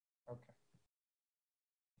 Things. Okay.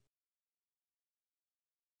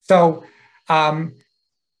 So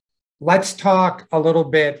let's talk a little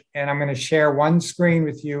bit, and I'm going to share one screen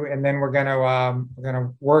with you, and then we're going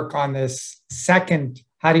to work on this second.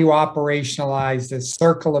 How do you operationalize this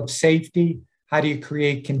circle of safety? How do you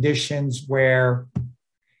create conditions where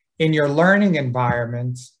in your learning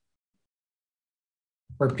environments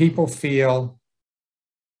where people feel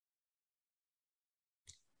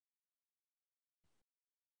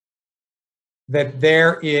that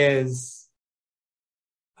there is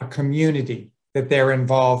a community that they're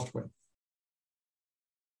involved with?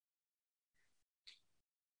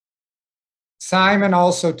 Simon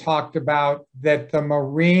also talked about that the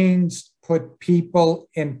Marines put people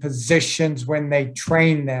in positions when they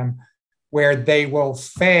train them where they will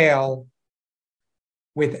fail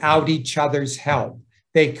without each other's help.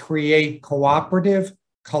 They create cooperative,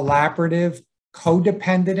 collaborative,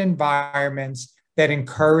 codependent environments that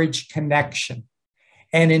encourage connection.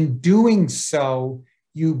 And in doing so,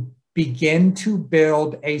 you begin to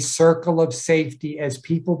build a circle of safety as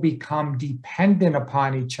people become dependent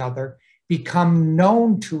upon each other, become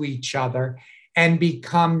known to each other, and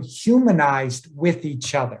become humanized with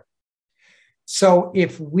each other. So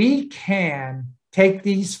if we can take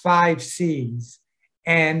these 5 C's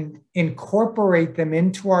and incorporate them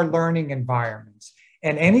into our learning environments,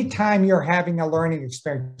 and anytime you're having a learning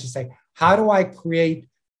experience, you say, how do I create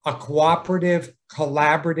a cooperative,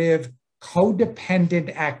 collaborative,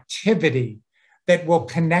 codependent activity that will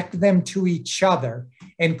connect them to each other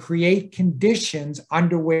and create conditions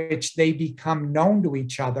under which they become known to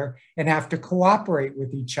each other and have to cooperate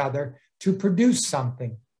with each other to produce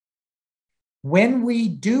something. When we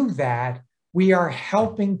do that, we are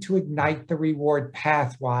helping to ignite the reward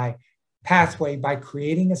pathway by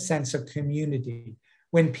creating a sense of community.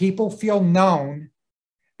 When people feel known,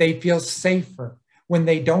 they feel safer. When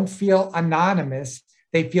they don't feel anonymous,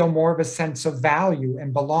 they feel more of a sense of value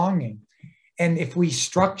and belonging. And if we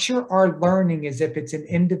structure our learning as if it's an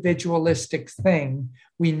individualistic thing,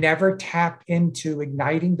 we never tap into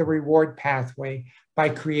igniting the reward pathway by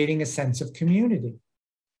creating a sense of community.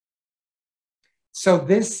 So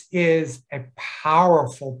this is a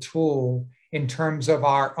powerful tool in terms of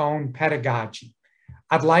our own pedagogy.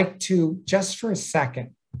 I'd like to, just for a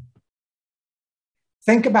second,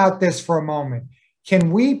 think about this for a moment.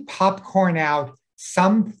 Can we popcorn out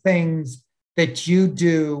some things that you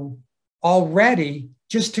do already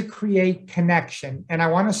just to create connection? And I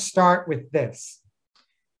want to start with this.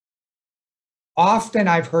 Often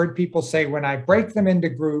I've heard people say, when I break them into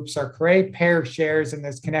groups or create pair shares and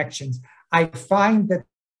there's connections, I find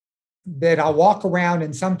that I'll walk around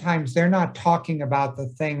and sometimes they're not talking about the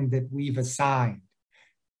thing that we've assigned.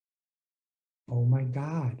 Oh my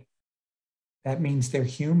God, that means they're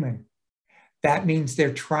human. That means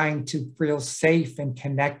they're trying to feel safe and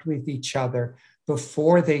connect with each other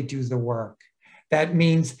before they do the work. That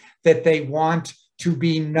means that they want to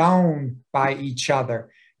be known by each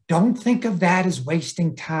other. Don't think of that as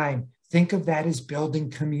wasting time. Think of that as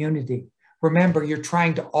building community. Remember, you're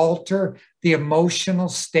trying to alter the emotional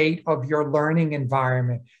state of your learning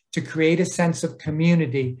environment to create a sense of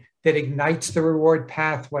community that ignites the reward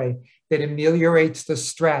pathway, that ameliorates the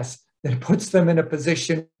stress, that puts them in a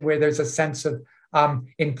position where there's a sense of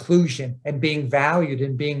inclusion and being valued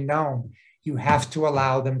and being known. You have to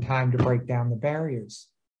allow them time to break down the barriers.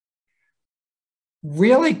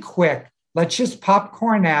 Really quick, let's just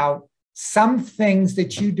popcorn out some things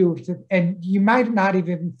that you do, and you might have not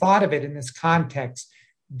even thought of it in this context,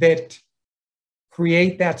 that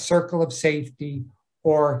create that circle of safety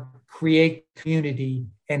or create community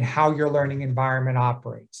in how your learning environment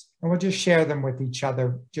operates. And we'll just share them with each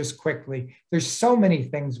other just quickly. There's so many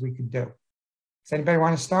things we could do. Does anybody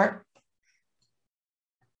want to start?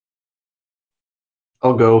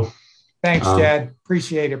 I'll go. Thanks, Jed.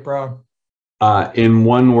 Appreciate it, bro. In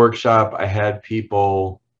one workshop, I had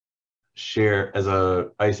people share, as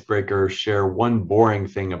a icebreaker, share one boring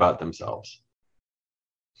thing about themselves.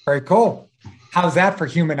 Very cool. How's that for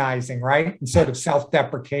humanizing, right? Instead of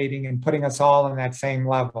self-deprecating and putting us all on that same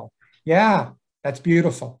level. Yeah, that's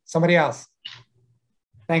beautiful. Somebody else.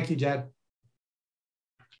 Thank you, Jed.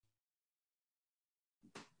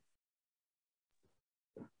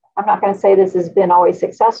 I'm not going to say this has been always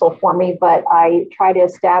successful for me, but I try to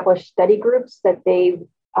establish study groups that they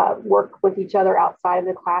work with each other outside of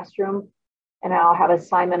the classroom. And I'll have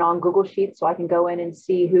assignment on Google Sheets so I can go in and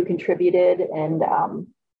see who contributed. And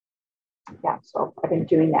yeah, so I've been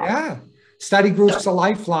doing that. Yeah. Study groups a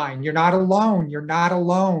lifeline. You're not alone. You're not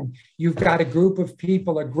alone. You've got a group of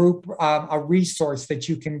people, a resource that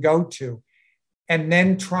you can go to. And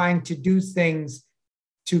then trying to do things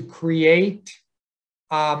to create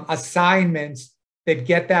assignments that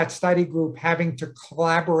get that study group having to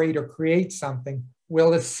collaborate or create something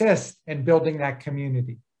will assist in building that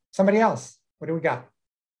community. Somebody else, what do we got?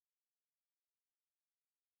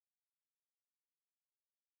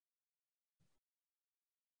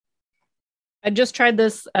 I just tried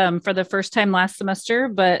this for the first time last semester,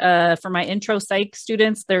 but for my intro psych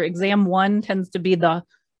students, their exam 1 tends to be the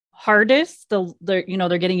hardest. They're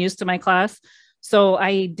getting used to my class. So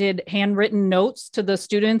I did handwritten notes to the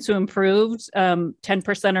students who improved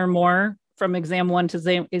 10% or more from exam 1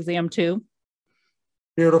 to exam 2.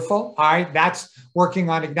 Beautiful. All right. That's working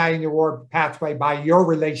on igniting the reward pathway by your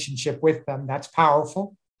relationship with them. That's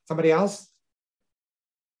powerful. Somebody else?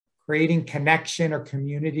 Creating connection or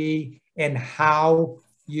community and how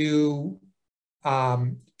you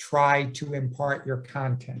try to impart your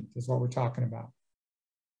content is what we're talking about.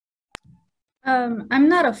 I'm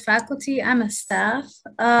not a faculty, I'm a staff,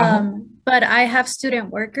 but I have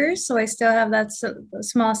student workers, so I still have that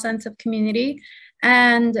small sense of community.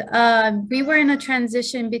 And we were in a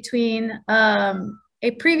transition between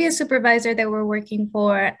a previous supervisor that we're working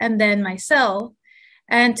for and then myself.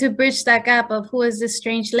 And to bridge that gap of who is this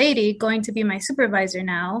strange lady going to be my supervisor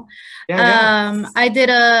now, I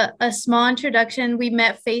did a small introduction. We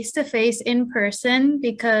met face-to-face in person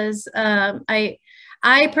because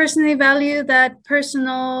I personally value that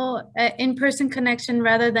personal in-person connection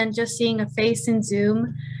rather than just seeing a face in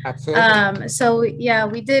Zoom. Absolutely. So yeah,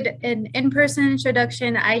 we did an in-person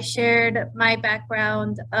introduction. I shared my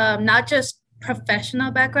background, not just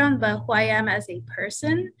professional background, but who I am as a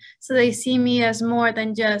person. So they see me as more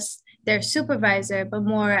than just their supervisor, but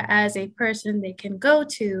more as a person they can go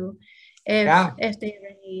to if they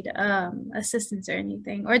ever need assistance or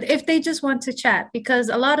anything, or if they just want to chat, because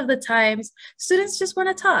a lot of the times students just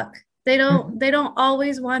want to talk. They don't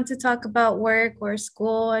always want to talk about work or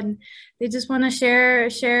school, and they just want to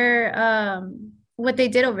share what they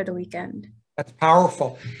did over the weekend. That's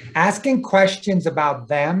powerful. Asking questions about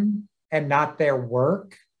them and not their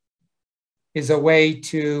work is a way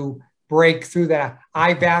to break through that.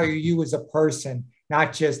 I value you as a person,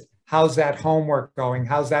 not just how's that homework going?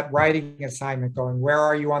 How's that writing assignment going? Where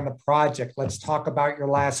are you on the project? Let's talk about your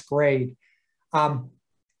last grade. But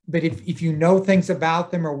if you know things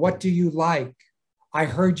about them, or what do you like? I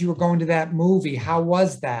heard you were going to that movie. How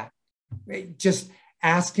was that? Just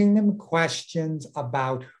asking them questions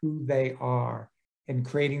about who they are and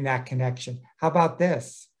creating that connection. How about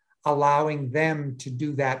this? Allowing them to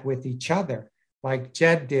do that with each other, like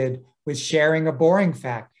Jed did with sharing a boring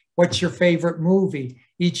fact. What's your favorite movie?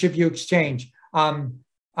 Each of you exchange.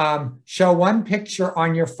 Show one picture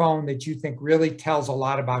on your phone that you think really tells a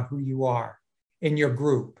lot about who you are in your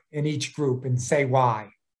group, in each group, and say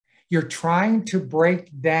why. You're trying to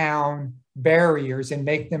break down barriers and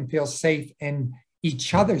make them feel safe in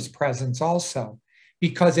each other's presence also.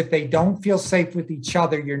 because if they don't feel safe with each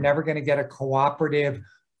other, you're never going to get a cooperative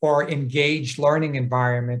or engaged learning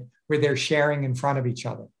environment where they're sharing in front of each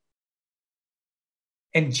other.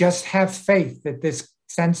 And just have faith that this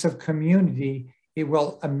sense of community, it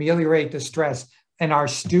will ameliorate the stress. And our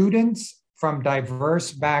students from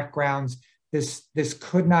diverse backgrounds, this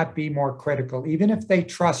could not be more critical. Even if they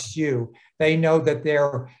trust you, they know that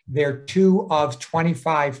they're 2 of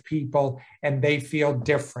 25 people and they feel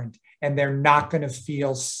different and they're not going to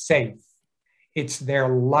feel safe. It's their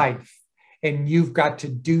life. And you've got to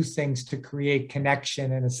do things to create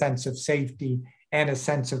connection and a sense of safety and a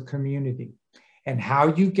sense of community. And how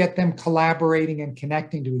you get them collaborating and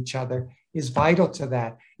connecting to each other is vital to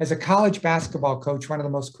that. As a college basketball coach, one of the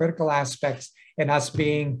most critical aspects in us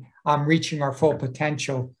being reaching our full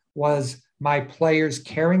potential was my players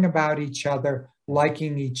caring about each other,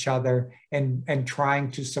 liking each other, and trying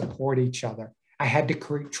to support each other. I had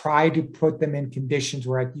to try to put them in conditions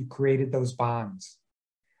where you created those bonds.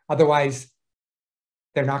 Otherwise,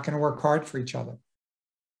 they're not going to work hard for each other.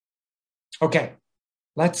 Okay,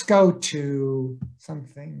 let's go to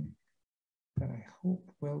something that I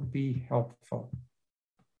hope will be helpful.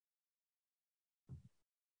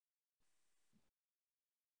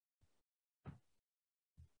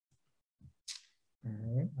 All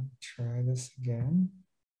right, I'll try this again.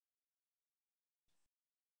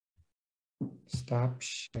 Stop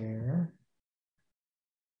share.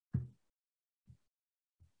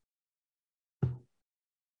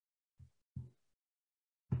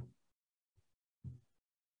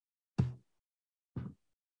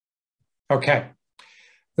 Okay.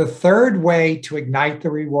 The third way to ignite the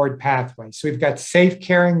reward pathway. So we've got safe,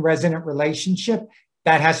 caring, resonant relationship.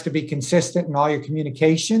 That has to be consistent in all your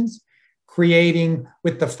communications. Creating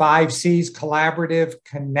with the 5 C's, collaborative,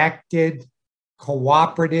 connected,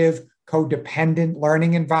 cooperative, codependent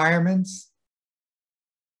learning environments.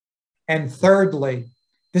 And thirdly,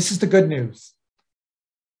 this is the good news.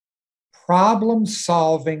 Problem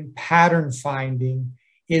solving, pattern finding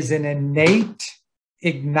is an innate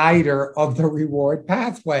igniter of the reward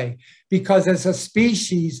pathway, because as a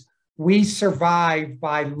species, we survive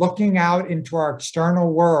by looking out into our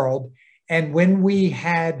external world. And when we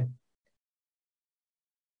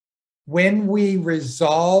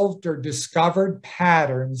resolved or discovered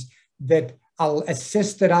patterns that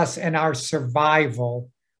assisted us in our survival,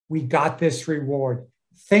 we got this reward.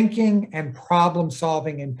 Thinking and problem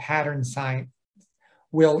solving in pattern science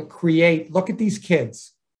will create, look at these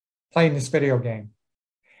kids playing this video game.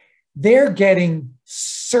 They're getting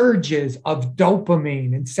surges of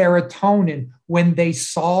dopamine and serotonin when they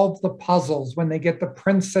solve the puzzles, when they get the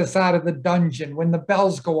princess out of the dungeon, when the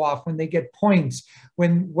bells go off, when they get points,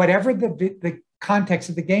 when whatever the context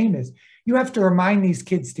of the game is. You have to remind these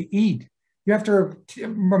kids to eat. You have to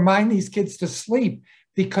remind these kids to sleep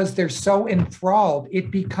because they're so enthralled.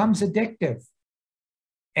 It becomes addictive.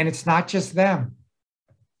 And it's not just them.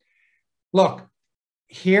 Look,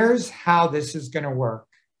 here's how this is going to work.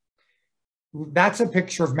 That's a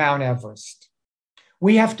picture of Mount Everest.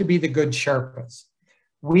 We have to be the good Sherpas.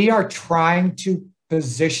 We are trying to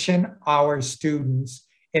position our students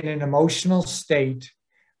in an emotional state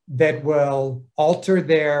that will alter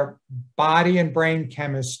their body and brain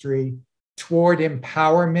chemistry toward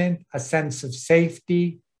empowerment, a sense of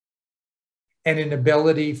safety, and an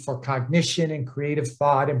ability for cognition and creative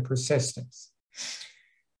thought and persistence.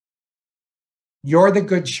 You're the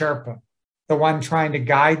good Sherpa, the one trying to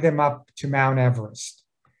guide them up to Mount Everest.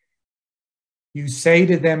 You say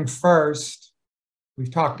to them first,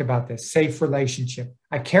 we've talked about this, safe relationship.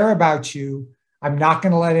 I care about you. I'm not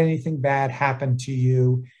going to let anything bad happen to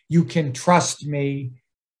you. You can trust me.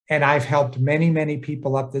 And I've helped many, many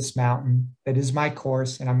people up this mountain. That is my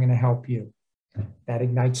course, and I'm going to help you. That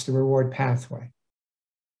ignites the reward pathway.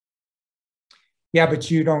 Yeah,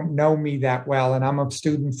 but you don't know me that well, and I'm a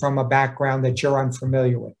student from a background that you're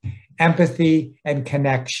unfamiliar with. Empathy and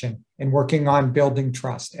connection, and working on building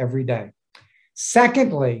trust every day.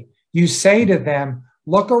 Secondly, you say to them,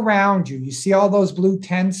 look around you. You see all those blue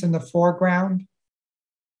tents in the foreground?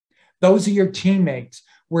 Those are your teammates.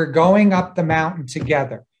 We're going up the mountain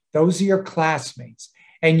together. Those are your classmates.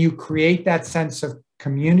 And you create that sense of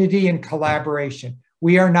community and collaboration.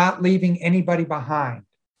 We are not leaving anybody behind.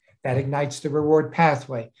 That ignites the reward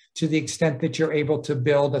pathway to the extent that you're able to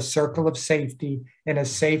build a circle of safety in a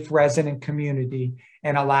safe, resonant community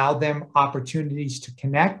and allow them opportunities to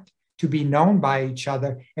connect, to be known by each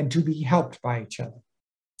other, and to be helped by each other.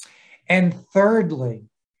 And thirdly,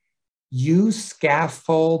 you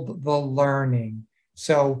scaffold the learning.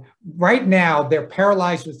 So right now, they're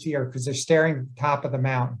paralyzed with fear because they're staring at the top of the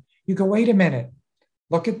mountain. You go, wait a minute,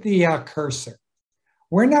 look at the cursor.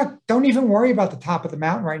 don't even worry about the top of the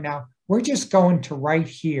mountain right now. We're just going to right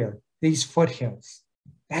here, these foothills.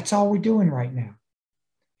 That's all we're doing right now.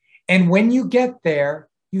 And when you get there,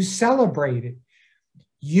 you celebrate it.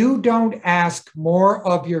 You don't ask more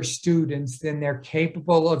of your students than they're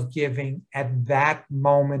capable of giving at that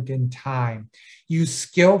moment in time. You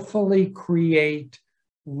skillfully create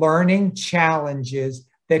learning challenges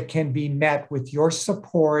that can be met with your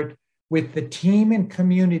support, with the team and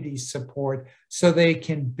community support, so they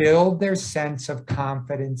can build their sense of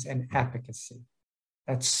confidence and efficacy.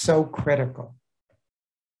 That's so critical.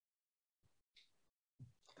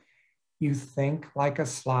 You think like a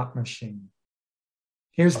slot machine.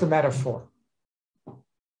 Here's the metaphor.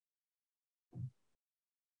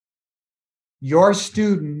 Your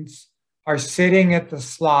students are sitting at the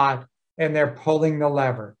slot and they're pulling the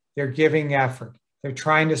lever. They're giving effort. They're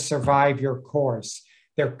trying to survive your course.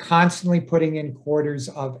 They're constantly putting in quarters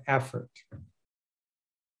of effort.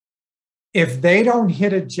 If they don't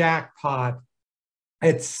hit a jackpot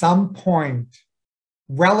at some point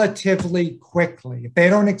relatively quickly, if they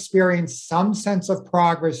don't experience some sense of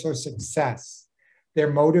progress or success, their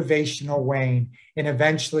motivation will wane, and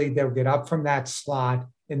eventually they'll get up from that slot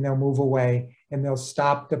and they'll move away and they'll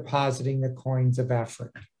stop depositing the coins of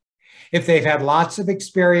effort. If they've had lots of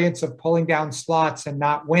experience of pulling down slots and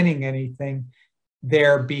not winning anything,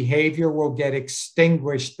 their behavior will get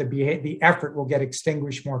extinguished, the effort will get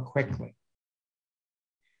extinguished more quickly.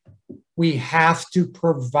 We have to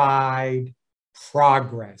provide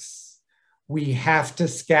progress. We have to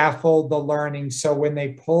scaffold the learning so when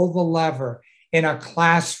they pull the lever in a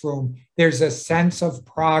classroom, there's a sense of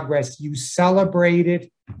progress. You celebrate it,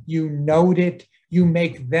 you note it, you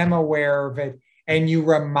make them aware of it, and you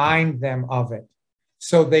remind them of it.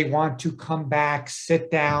 So they want to come back, sit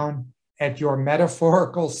down at your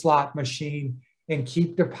metaphorical slot machine and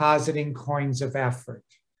keep depositing coins of effort.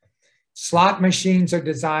 Slot machines are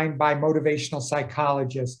designed by motivational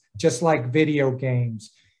psychologists, just like video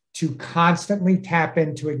games, to constantly tap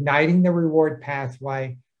into igniting the reward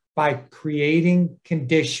pathway by creating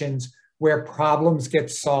conditions where problems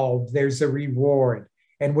get solved. There's a reward.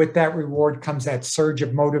 And with that reward comes that surge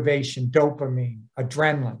of motivation, dopamine,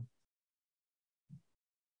 adrenaline.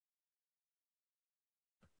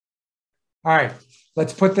 All right,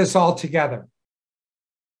 let's put this all together.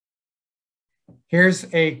 Here's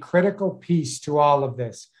a critical piece to all of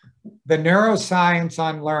this. The neuroscience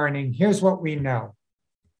on learning, here's what we know.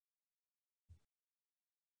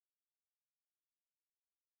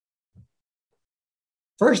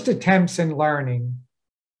 First attempts in learning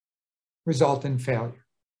result in failure.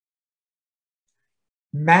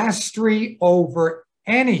 Mastery over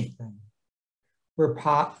anything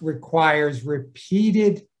requires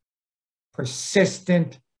repeated,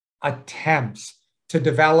 persistent attempts to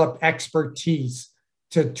develop expertise,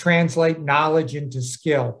 to translate knowledge into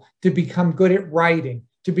skill, to become good at writing,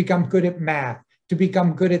 to become good at math, to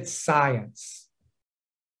become good at science.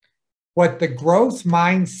 What the growth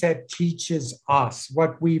mindset teaches us,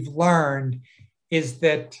 what we've learned, is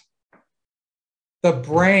that the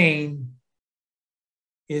brain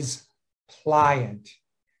is pliant.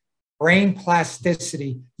 Brain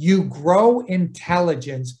plasticity, you grow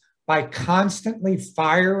intelligence by constantly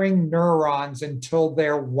firing neurons until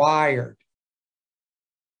they're wired.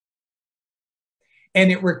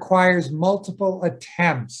 And it requires multiple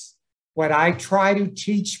attempts. What I try to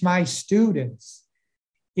teach my students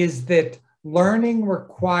is that learning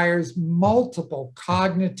requires multiple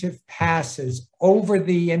cognitive passes over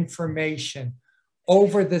the information,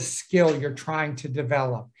 over the skill you're trying to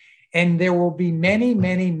develop. And there will be many,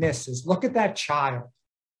 many misses. Look at that child.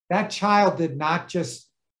 That child did not just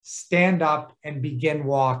stand up and begin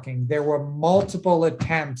walking. There were multiple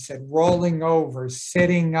attempts at rolling over,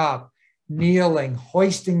 sitting up, kneeling,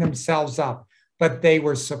 hoisting themselves up, but they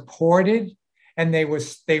were supported and they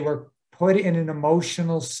were put in an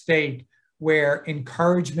emotional state where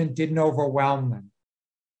encouragement didn't overwhelm them.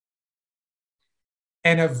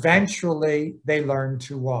 And eventually they learned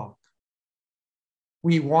to walk.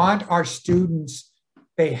 We want our students,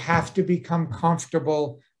 they have to become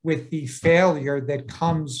comfortable with the failure that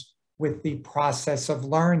comes with the process of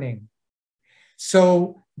learning.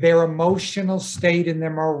 So their emotional state and their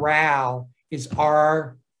morale is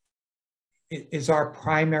our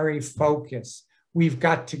primary focus. We've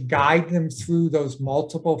got to guide them through those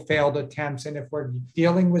multiple failed attempts. And if we're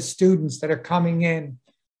dealing with students that are coming in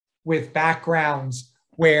with backgrounds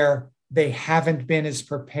where they haven't been as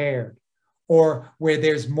prepared, or where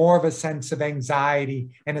there's more of a sense of anxiety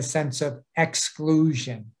and a sense of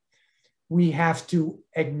exclusion, we have to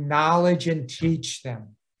acknowledge and teach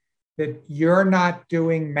them that you're not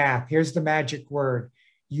doing math. Here's the magic word.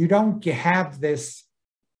 You don't have this.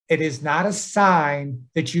 It is not a sign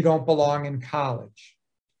that you don't belong in college.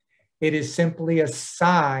 It is simply a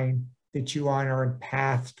sign that you are on a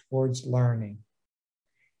path towards learning.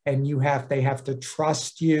 And they have to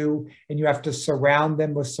trust you, and you have to surround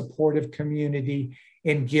them with supportive community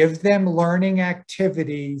and give them learning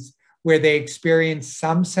activities where they experience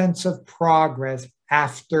some sense of progress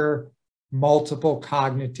after multiple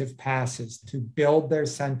cognitive passes to build their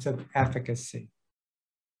sense of efficacy.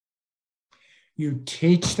 You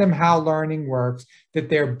teach them how learning works, that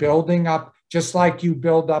they're building up, just like you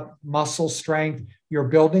build up muscle strength, you're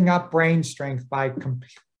building up brain strength by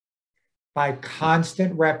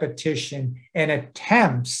constant repetition and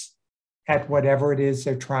attempts at whatever it is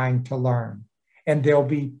they're trying to learn. And there'll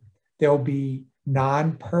be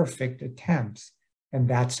non-perfect attempts, and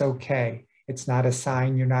that's okay. It's not a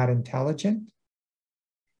sign you're not intelligent.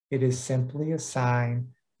 It is simply a sign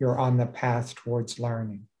you're on the path towards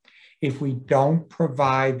learning. If we don't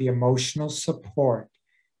provide the emotional support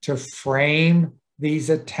to frame these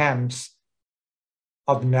attempts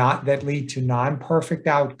that lead to non-perfect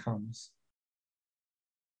outcomes,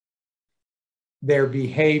 their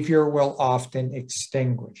behavior will often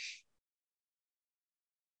extinguish.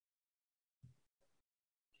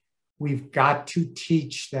 We've got to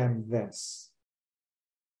teach them this.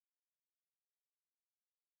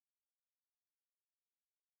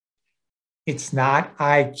 It's not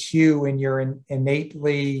IQ and your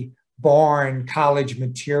innately born college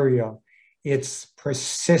material. It's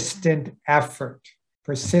persistent effort,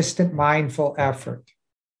 persistent mindful effort.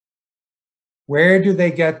 Where do they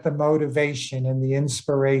get the motivation and the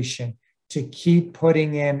inspiration to keep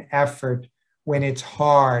putting in effort when it's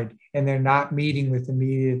hard and they're not meeting with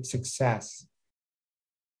immediate success?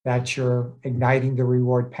 That you're igniting the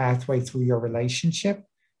reward pathway through your relationship,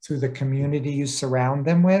 through the community you surround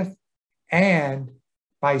them with, and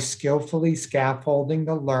by skillfully scaffolding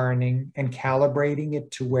the learning and calibrating it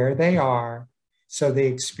to where they are so they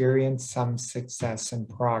experience some success and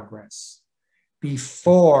progress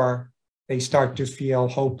before they start to feel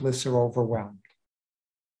hopeless or overwhelmed.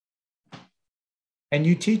 And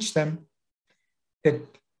you teach them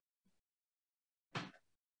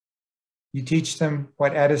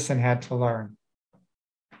what Edison had to learn.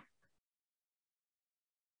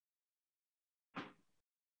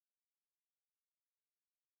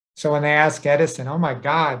 So when they ask Edison, oh my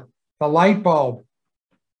God, the light bulb,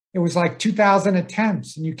 it was like 2,000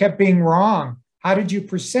 attempts and you kept being wrong. How did you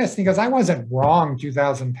persist? And he goes, I wasn't wrong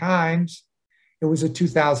 2,000 times. It was a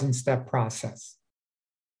 2,000 step process.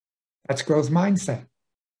 That's growth mindset.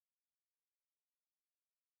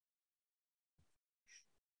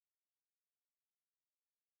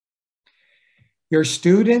 Your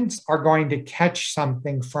students are going to catch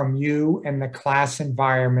something from you and the class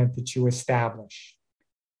environment that you establish.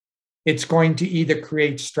 It's going to either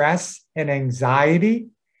create stress and anxiety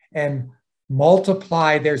and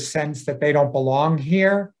multiply their sense that they don't belong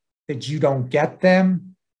here, that you don't get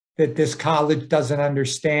them, that this college doesn't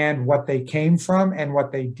understand what they came from and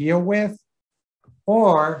what they deal with,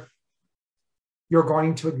 or you're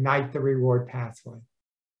going to ignite the reward pathway.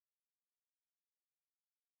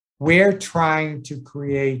 We're trying to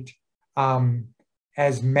create,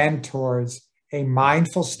 as mentors, a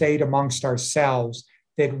mindful state amongst ourselves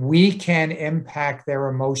that we can impact their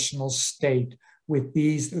emotional state with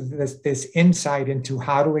this insight into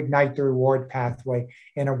how to ignite the reward pathway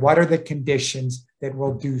and what are the conditions that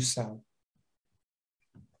will do so.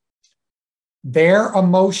 Their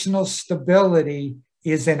emotional stability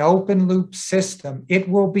is an open loop system. It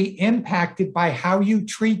will be impacted by how you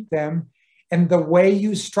treat them and the way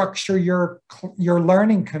you structure your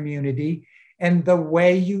learning community and the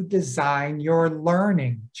way you design your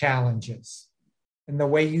learning challenges and the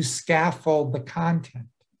way you scaffold the content.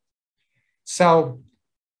 So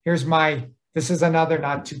this is another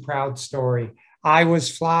not too proud story. I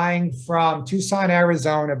was flying from Tucson,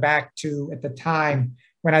 Arizona back to, at the time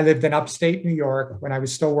when I lived in upstate New York, when I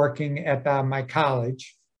was still working at my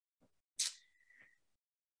college.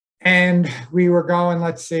 And we were going,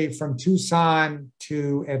 let's say, from Tucson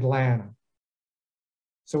to Atlanta.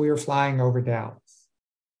 So we were flying over Dallas.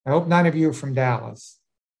 I hope none of you are from Dallas,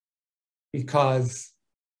 because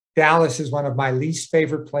Dallas is one of my least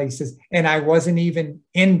favorite places. And I wasn't even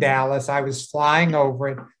in Dallas. I was flying over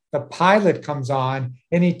it. The pilot comes on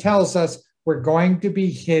and he tells us we're going to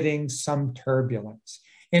be hitting some turbulence.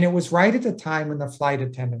 And it was right at the time when the flight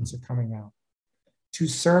attendants are coming out to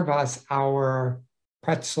serve us our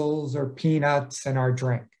pretzels or peanuts and our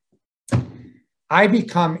drink. I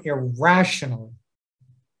become irrationally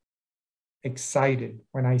excited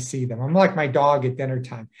when I see them. I'm like my dog at dinner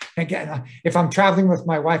time. Again, if I'm traveling with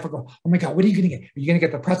my wife, I go, oh my God, what are you going to get? Are you going to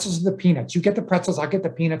get the pretzels or the peanuts? You get the pretzels, I'll get the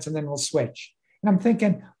peanuts, and then we'll switch. And I'm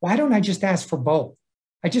thinking, why don't I just ask for both?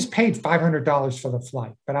 I just paid $500 for the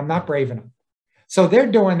flight, but I'm not brave enough. So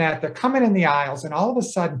they're doing that. They're coming in the aisles, and all of a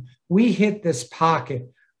sudden we hit this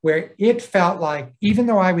pocket where it felt like, even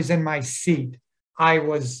though I was in my seat, I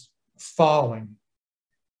was falling.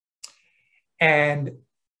 And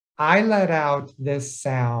I let out this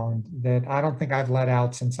sound that I don't think I've let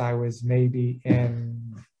out since I was maybe a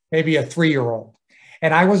 3-year-old.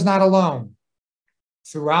 And I was not alone.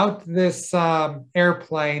 Throughout this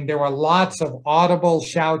airplane, there were lots of audible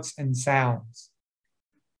shouts and sounds.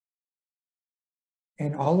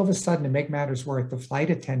 And all of a sudden, to make matters worse, the flight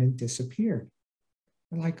attendant disappeared.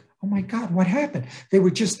 We're like, oh my God, what happened? They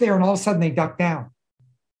were just there, and all of a sudden they ducked down.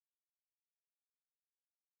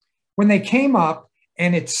 When they came up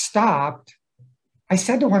and it stopped, I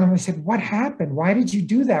said to one of them, I said, what happened? Why did you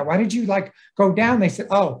do that? Why did you go down? They said,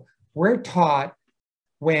 oh, we're taught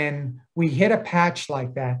when we hit a patch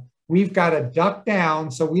like that, we've got to duck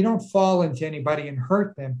down so we don't fall into anybody and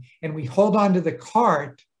hurt them. And we hold on to the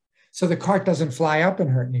cart so the cart doesn't fly up and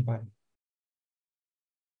hurt anybody.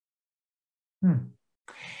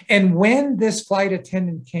 And when this flight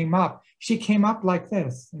attendant came up, she came up like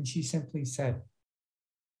this, and she simply said,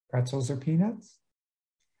 pretzels or peanuts?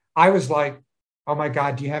 I was like, oh my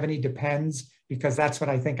God, do you have any Depends? Because that's what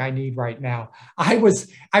I think I need right now. I was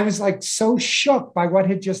like so shook by what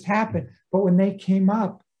had just happened. But when they came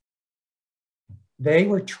up, they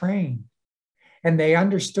were trained, and they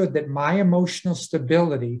understood that my emotional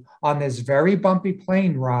stability on this very bumpy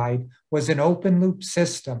plane ride was an open loop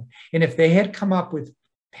system. And if they had come up with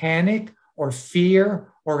panic or fear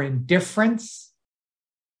or indifference,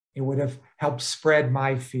 it would have helped spread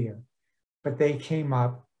my fear. But they came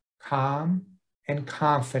up calm and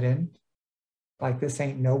confident, like this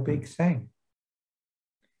ain't no big thing.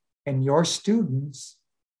 And your students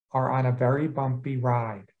are on a very bumpy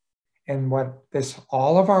ride. And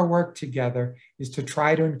all of our work together is to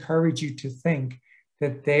try to encourage you to think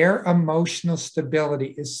that their emotional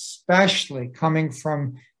stability, especially coming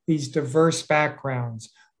from these diverse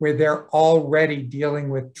backgrounds where they're already dealing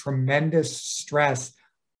with tremendous stress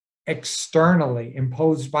externally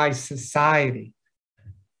imposed by society,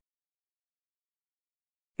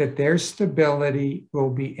 that their stability will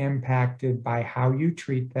be impacted by how you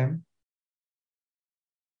treat them,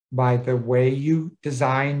 by the way you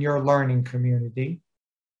design your learning community,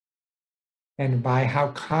 and by how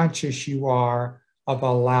conscious you are of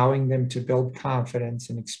allowing them to build confidence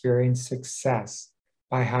and experience success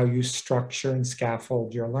by how you structure and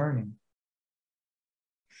scaffold your learning.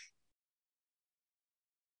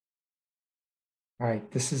 All right,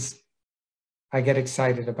 I get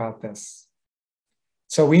excited about this.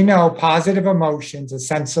 So we know positive emotions, a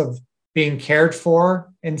sense of being cared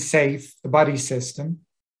for and safe, the buddy system,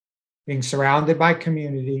 being surrounded by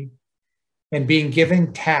community, and being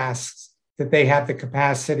given tasks that they have the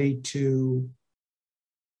capacity to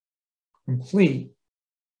complete,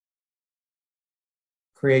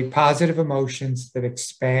 create positive emotions that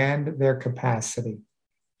expand their capacity.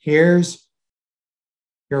 Here's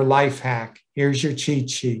your life hack. Here's your cheat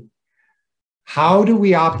sheet. How do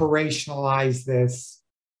we operationalize this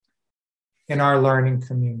in our learning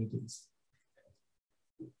communities?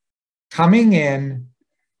 Coming in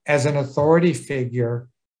as an authority figure,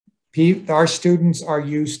 our students are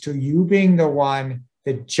used to you being the one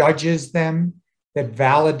that judges them, that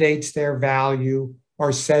validates their value,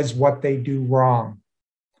 or says what they do wrong.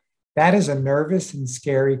 That is a nervous and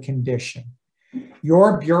scary condition.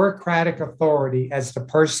 Your bureaucratic authority as the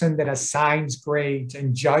person that assigns grades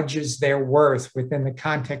and judges their worth within the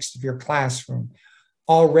context of your classroom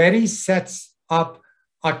already sets up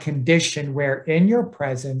a condition where in your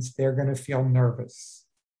presence, they're going to feel nervous.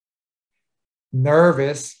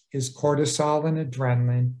 Nervous is cortisol and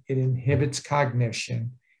adrenaline. It inhibits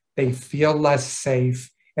cognition. They feel less safe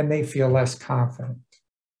and they feel less confident.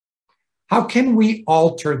 How can we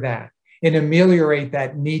alter that and ameliorate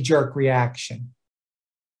that knee-jerk reaction?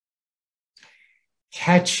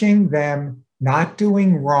 Catching them not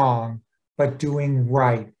doing wrong, but doing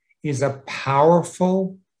right is a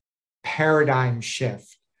powerful paradigm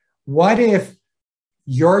shift. What if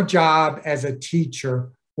your job as a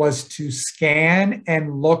teacher was to scan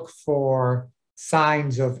and look for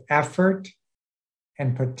signs of effort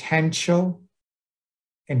and potential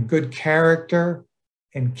and good character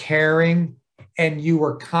and caring, and you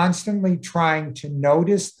were constantly trying to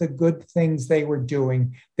notice the good things they were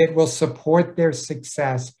doing that will support their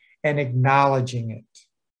success and acknowledging it?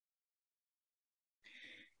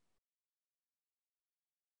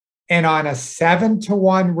 And on a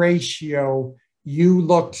 7-to-1 ratio, you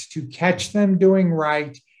looked to catch them doing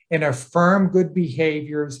right and affirm good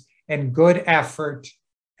behaviors and good effort,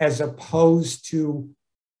 as opposed to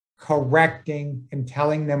correcting and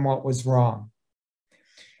telling them what was wrong.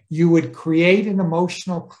 You would create an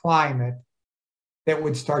emotional climate that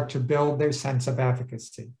would start to build their sense of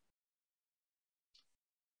efficacy.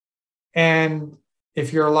 And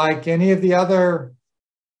if you're like any of the other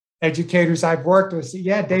educators I've worked with, say,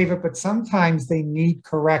 yeah, David, but sometimes they need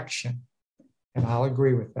correction. And I'll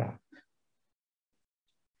agree with that.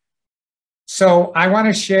 So I want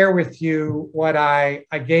to share with you what I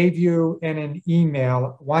gave you in an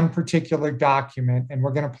email, one particular document, and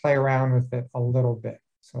we're going to play around with it a little bit.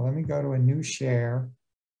 So let me go to a new share.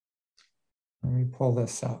 Let me pull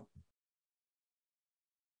this up.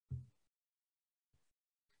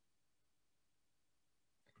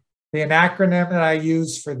 The acronym that I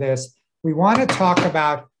use for this, we want to talk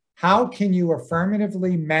about how can you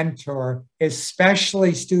affirmatively mentor,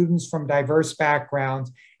 especially students from diverse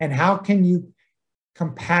backgrounds, and how can you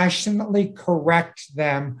compassionately correct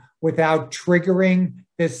them without triggering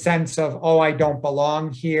this sense of, oh, I don't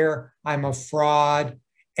belong here, I'm a fraud,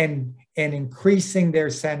 and increasing their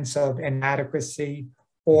sense of inadequacy,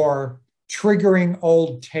 or triggering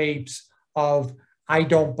old tapes of, I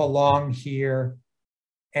don't belong here,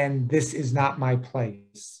 and this is not my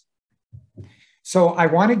place. So I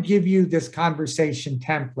want to give you this conversation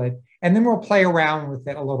template, and then we'll play around with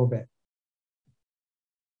it a little bit.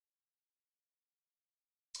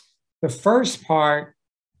 The first part,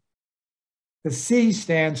 the C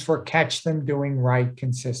stands for catch them doing right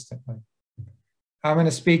consistently. I'm going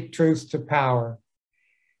to speak truth to power.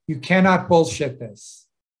 You cannot bullshit this.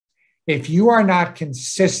 If you are not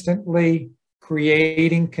consistently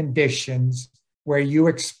creating conditions where you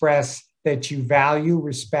express that you value,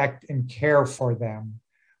 respect, and care for them,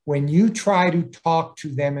 when you try to talk to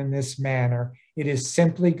them in this manner, it is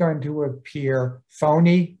simply going to appear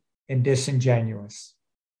phony and disingenuous.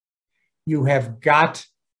 You have got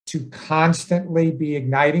to constantly be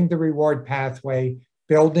igniting the reward pathway,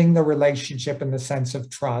 building the relationship in the sense of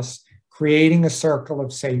trust, creating a circle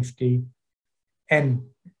of safety, and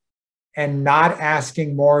not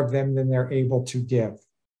asking more of them than they're able to give.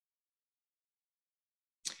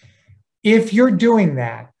 If you're doing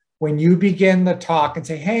that, when you begin the talk and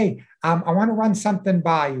say, hey, I want to run something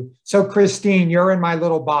by you. So Christine, you're in my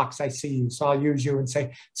little box. I see you. So I'll use you and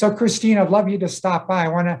say, so Christine, I'd love you to stop by. I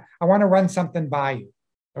want to run something by you.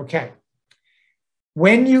 Okay.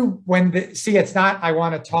 See, it's not, I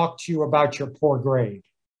want to talk to you about your poor grade,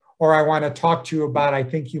 or I want to talk to you about, I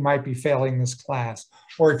think you might be failing this class,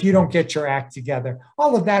 or if you don't get your act together.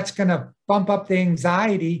 All of that's going to bump up the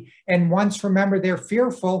anxiety. And once, remember, they're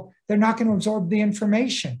fearful, they're not going to absorb the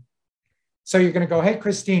information. So you're going to go, hey,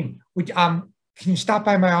 Christine, can you stop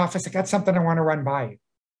by my office? I got something I want to run by you.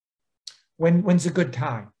 When's a good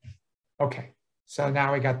time? Okay, so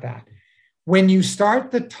now we got that. When you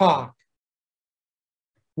start the talk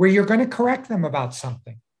where you're going to correct them about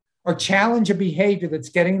something or challenge a behavior that's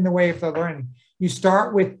getting in the way of their learning, you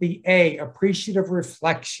start with the A, appreciative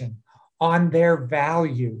reflection on their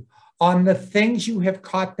value, on the things you have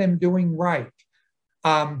caught them doing right.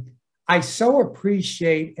 I so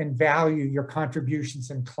appreciate and value your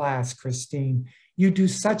contributions in class, Christine. You do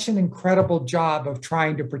such an incredible job of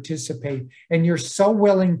trying to participate, and you're so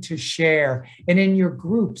willing to share. And in your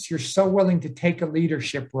groups, you're so willing to take a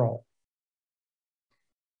leadership role.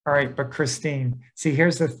 All right, but Christine, see,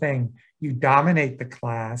 here's the thing. You dominate the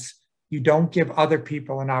class. You don't give other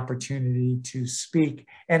people an opportunity to speak.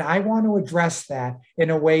 And I want to address that in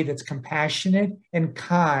a way that's compassionate and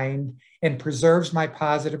kind and preserves my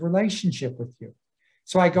positive relationship with you.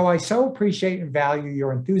 So I go, I so appreciate and value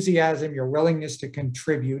your enthusiasm, your willingness to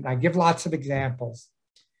contribute. And I give lots of examples.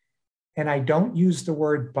 And I don't use the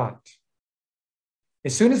word but.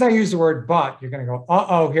 As soon as I use the word but, you're going to go,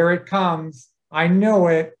 uh-oh, here it comes. I know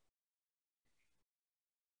it.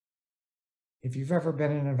 If you've ever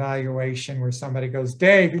been in an evaluation where somebody goes,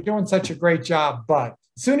 Dave, you're doing such a great job, but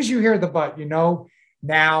as soon as you hear the but, you know,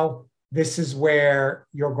 now this is where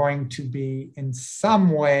you're going to be in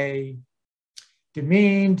some way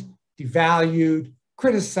demeaned, devalued,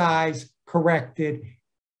 criticized, corrected.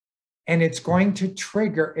 And it's going to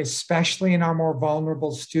trigger, especially in our more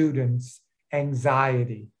vulnerable students,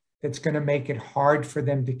 anxiety. That's going to make it hard for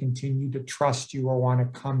them to continue to trust you or want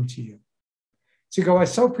to come to you. So you go, I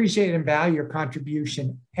so appreciate and value your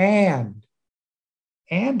contribution, and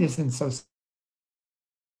isn't so.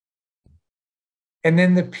 And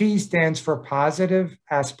then the P stands for positive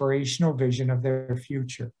aspirational vision of their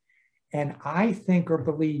future. And I think or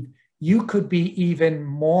believe you could be even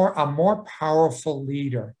more, a more powerful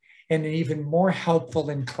leader and even more helpful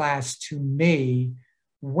in class to me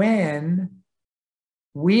when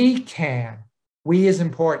we is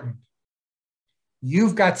important.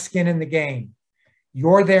 You've got skin in the game.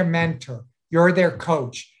 You're their mentor. You're their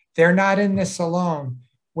coach. They're not in this alone.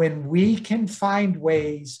 When we can find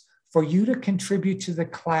ways for you to contribute to the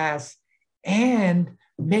class and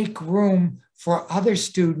make room for other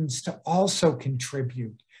students to also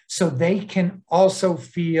contribute so they can also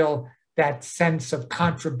feel that sense of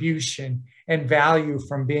contribution and value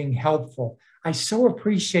from being helpful. I so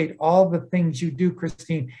appreciate all the things you do,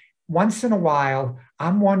 Christine. Once in a while,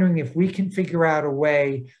 I'm wondering if we can figure out a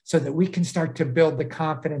way so that we can start to build the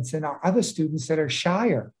confidence in our other students that are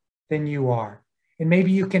shyer than you are. And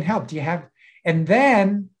maybe you can help. Do you have, and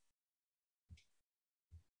then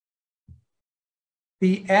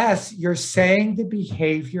the S, you're saying the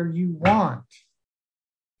behavior you want.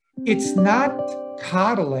 It's not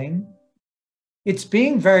coddling. It's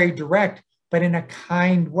being very direct, but in a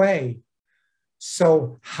kind way.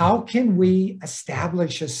 So how can we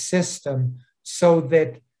establish a system so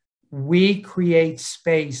that we create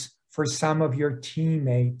space for some of your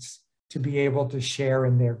teammates to be able to share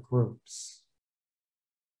in their groups?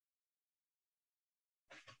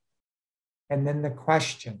 And then the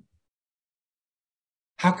question,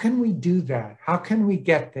 how can we do that? How can we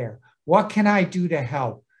get there? What can I do to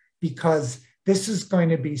help? Because this is going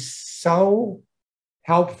to be so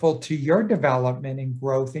helpful to your development and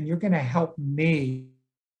growth, and you're going to help me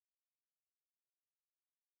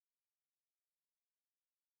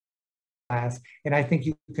and I think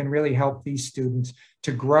you can really help these students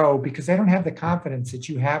to grow because they don't have the confidence that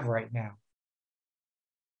you have right now.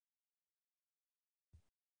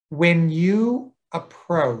 When you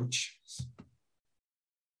approach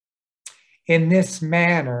in this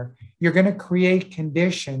manner, you're going to create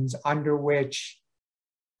conditions under which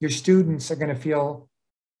your students are going to feel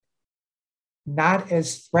not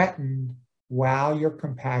as threatened while you're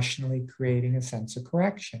compassionately creating a sense of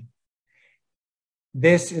correction.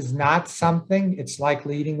 This is not something, it's like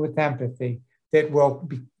leading with empathy, that will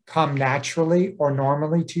come naturally or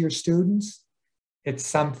normally to your students. It's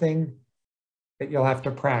something that you'll have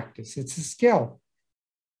to practice. It's a skill,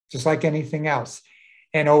 just like anything else.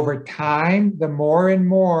 And over time, the more and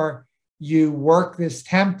more you work this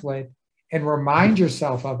template and remind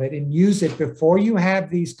yourself of it and use it before you have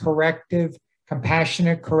these corrective,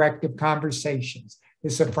 compassionate, corrective conversations,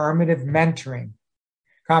 this affirmative mentoring,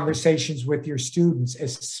 conversations with your students,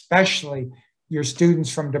 especially your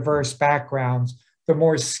students from diverse backgrounds, the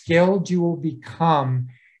more skilled you will become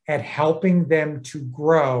at helping them to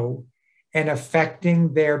grow and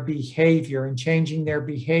affecting their behavior and changing their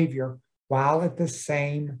behavior while at the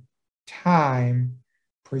same time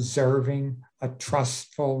preserving a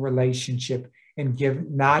trustful relationship and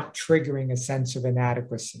not triggering a sense of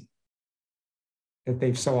inadequacy that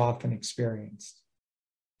they've so often experienced.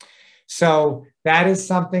 So that is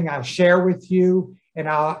something I'll share with you, and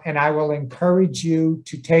I will encourage you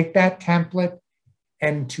to take that template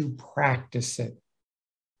and to practice it,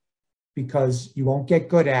 because you won't get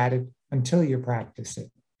good at it until you practice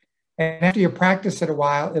it. And after you practice it a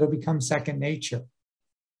while, it'll become second nature.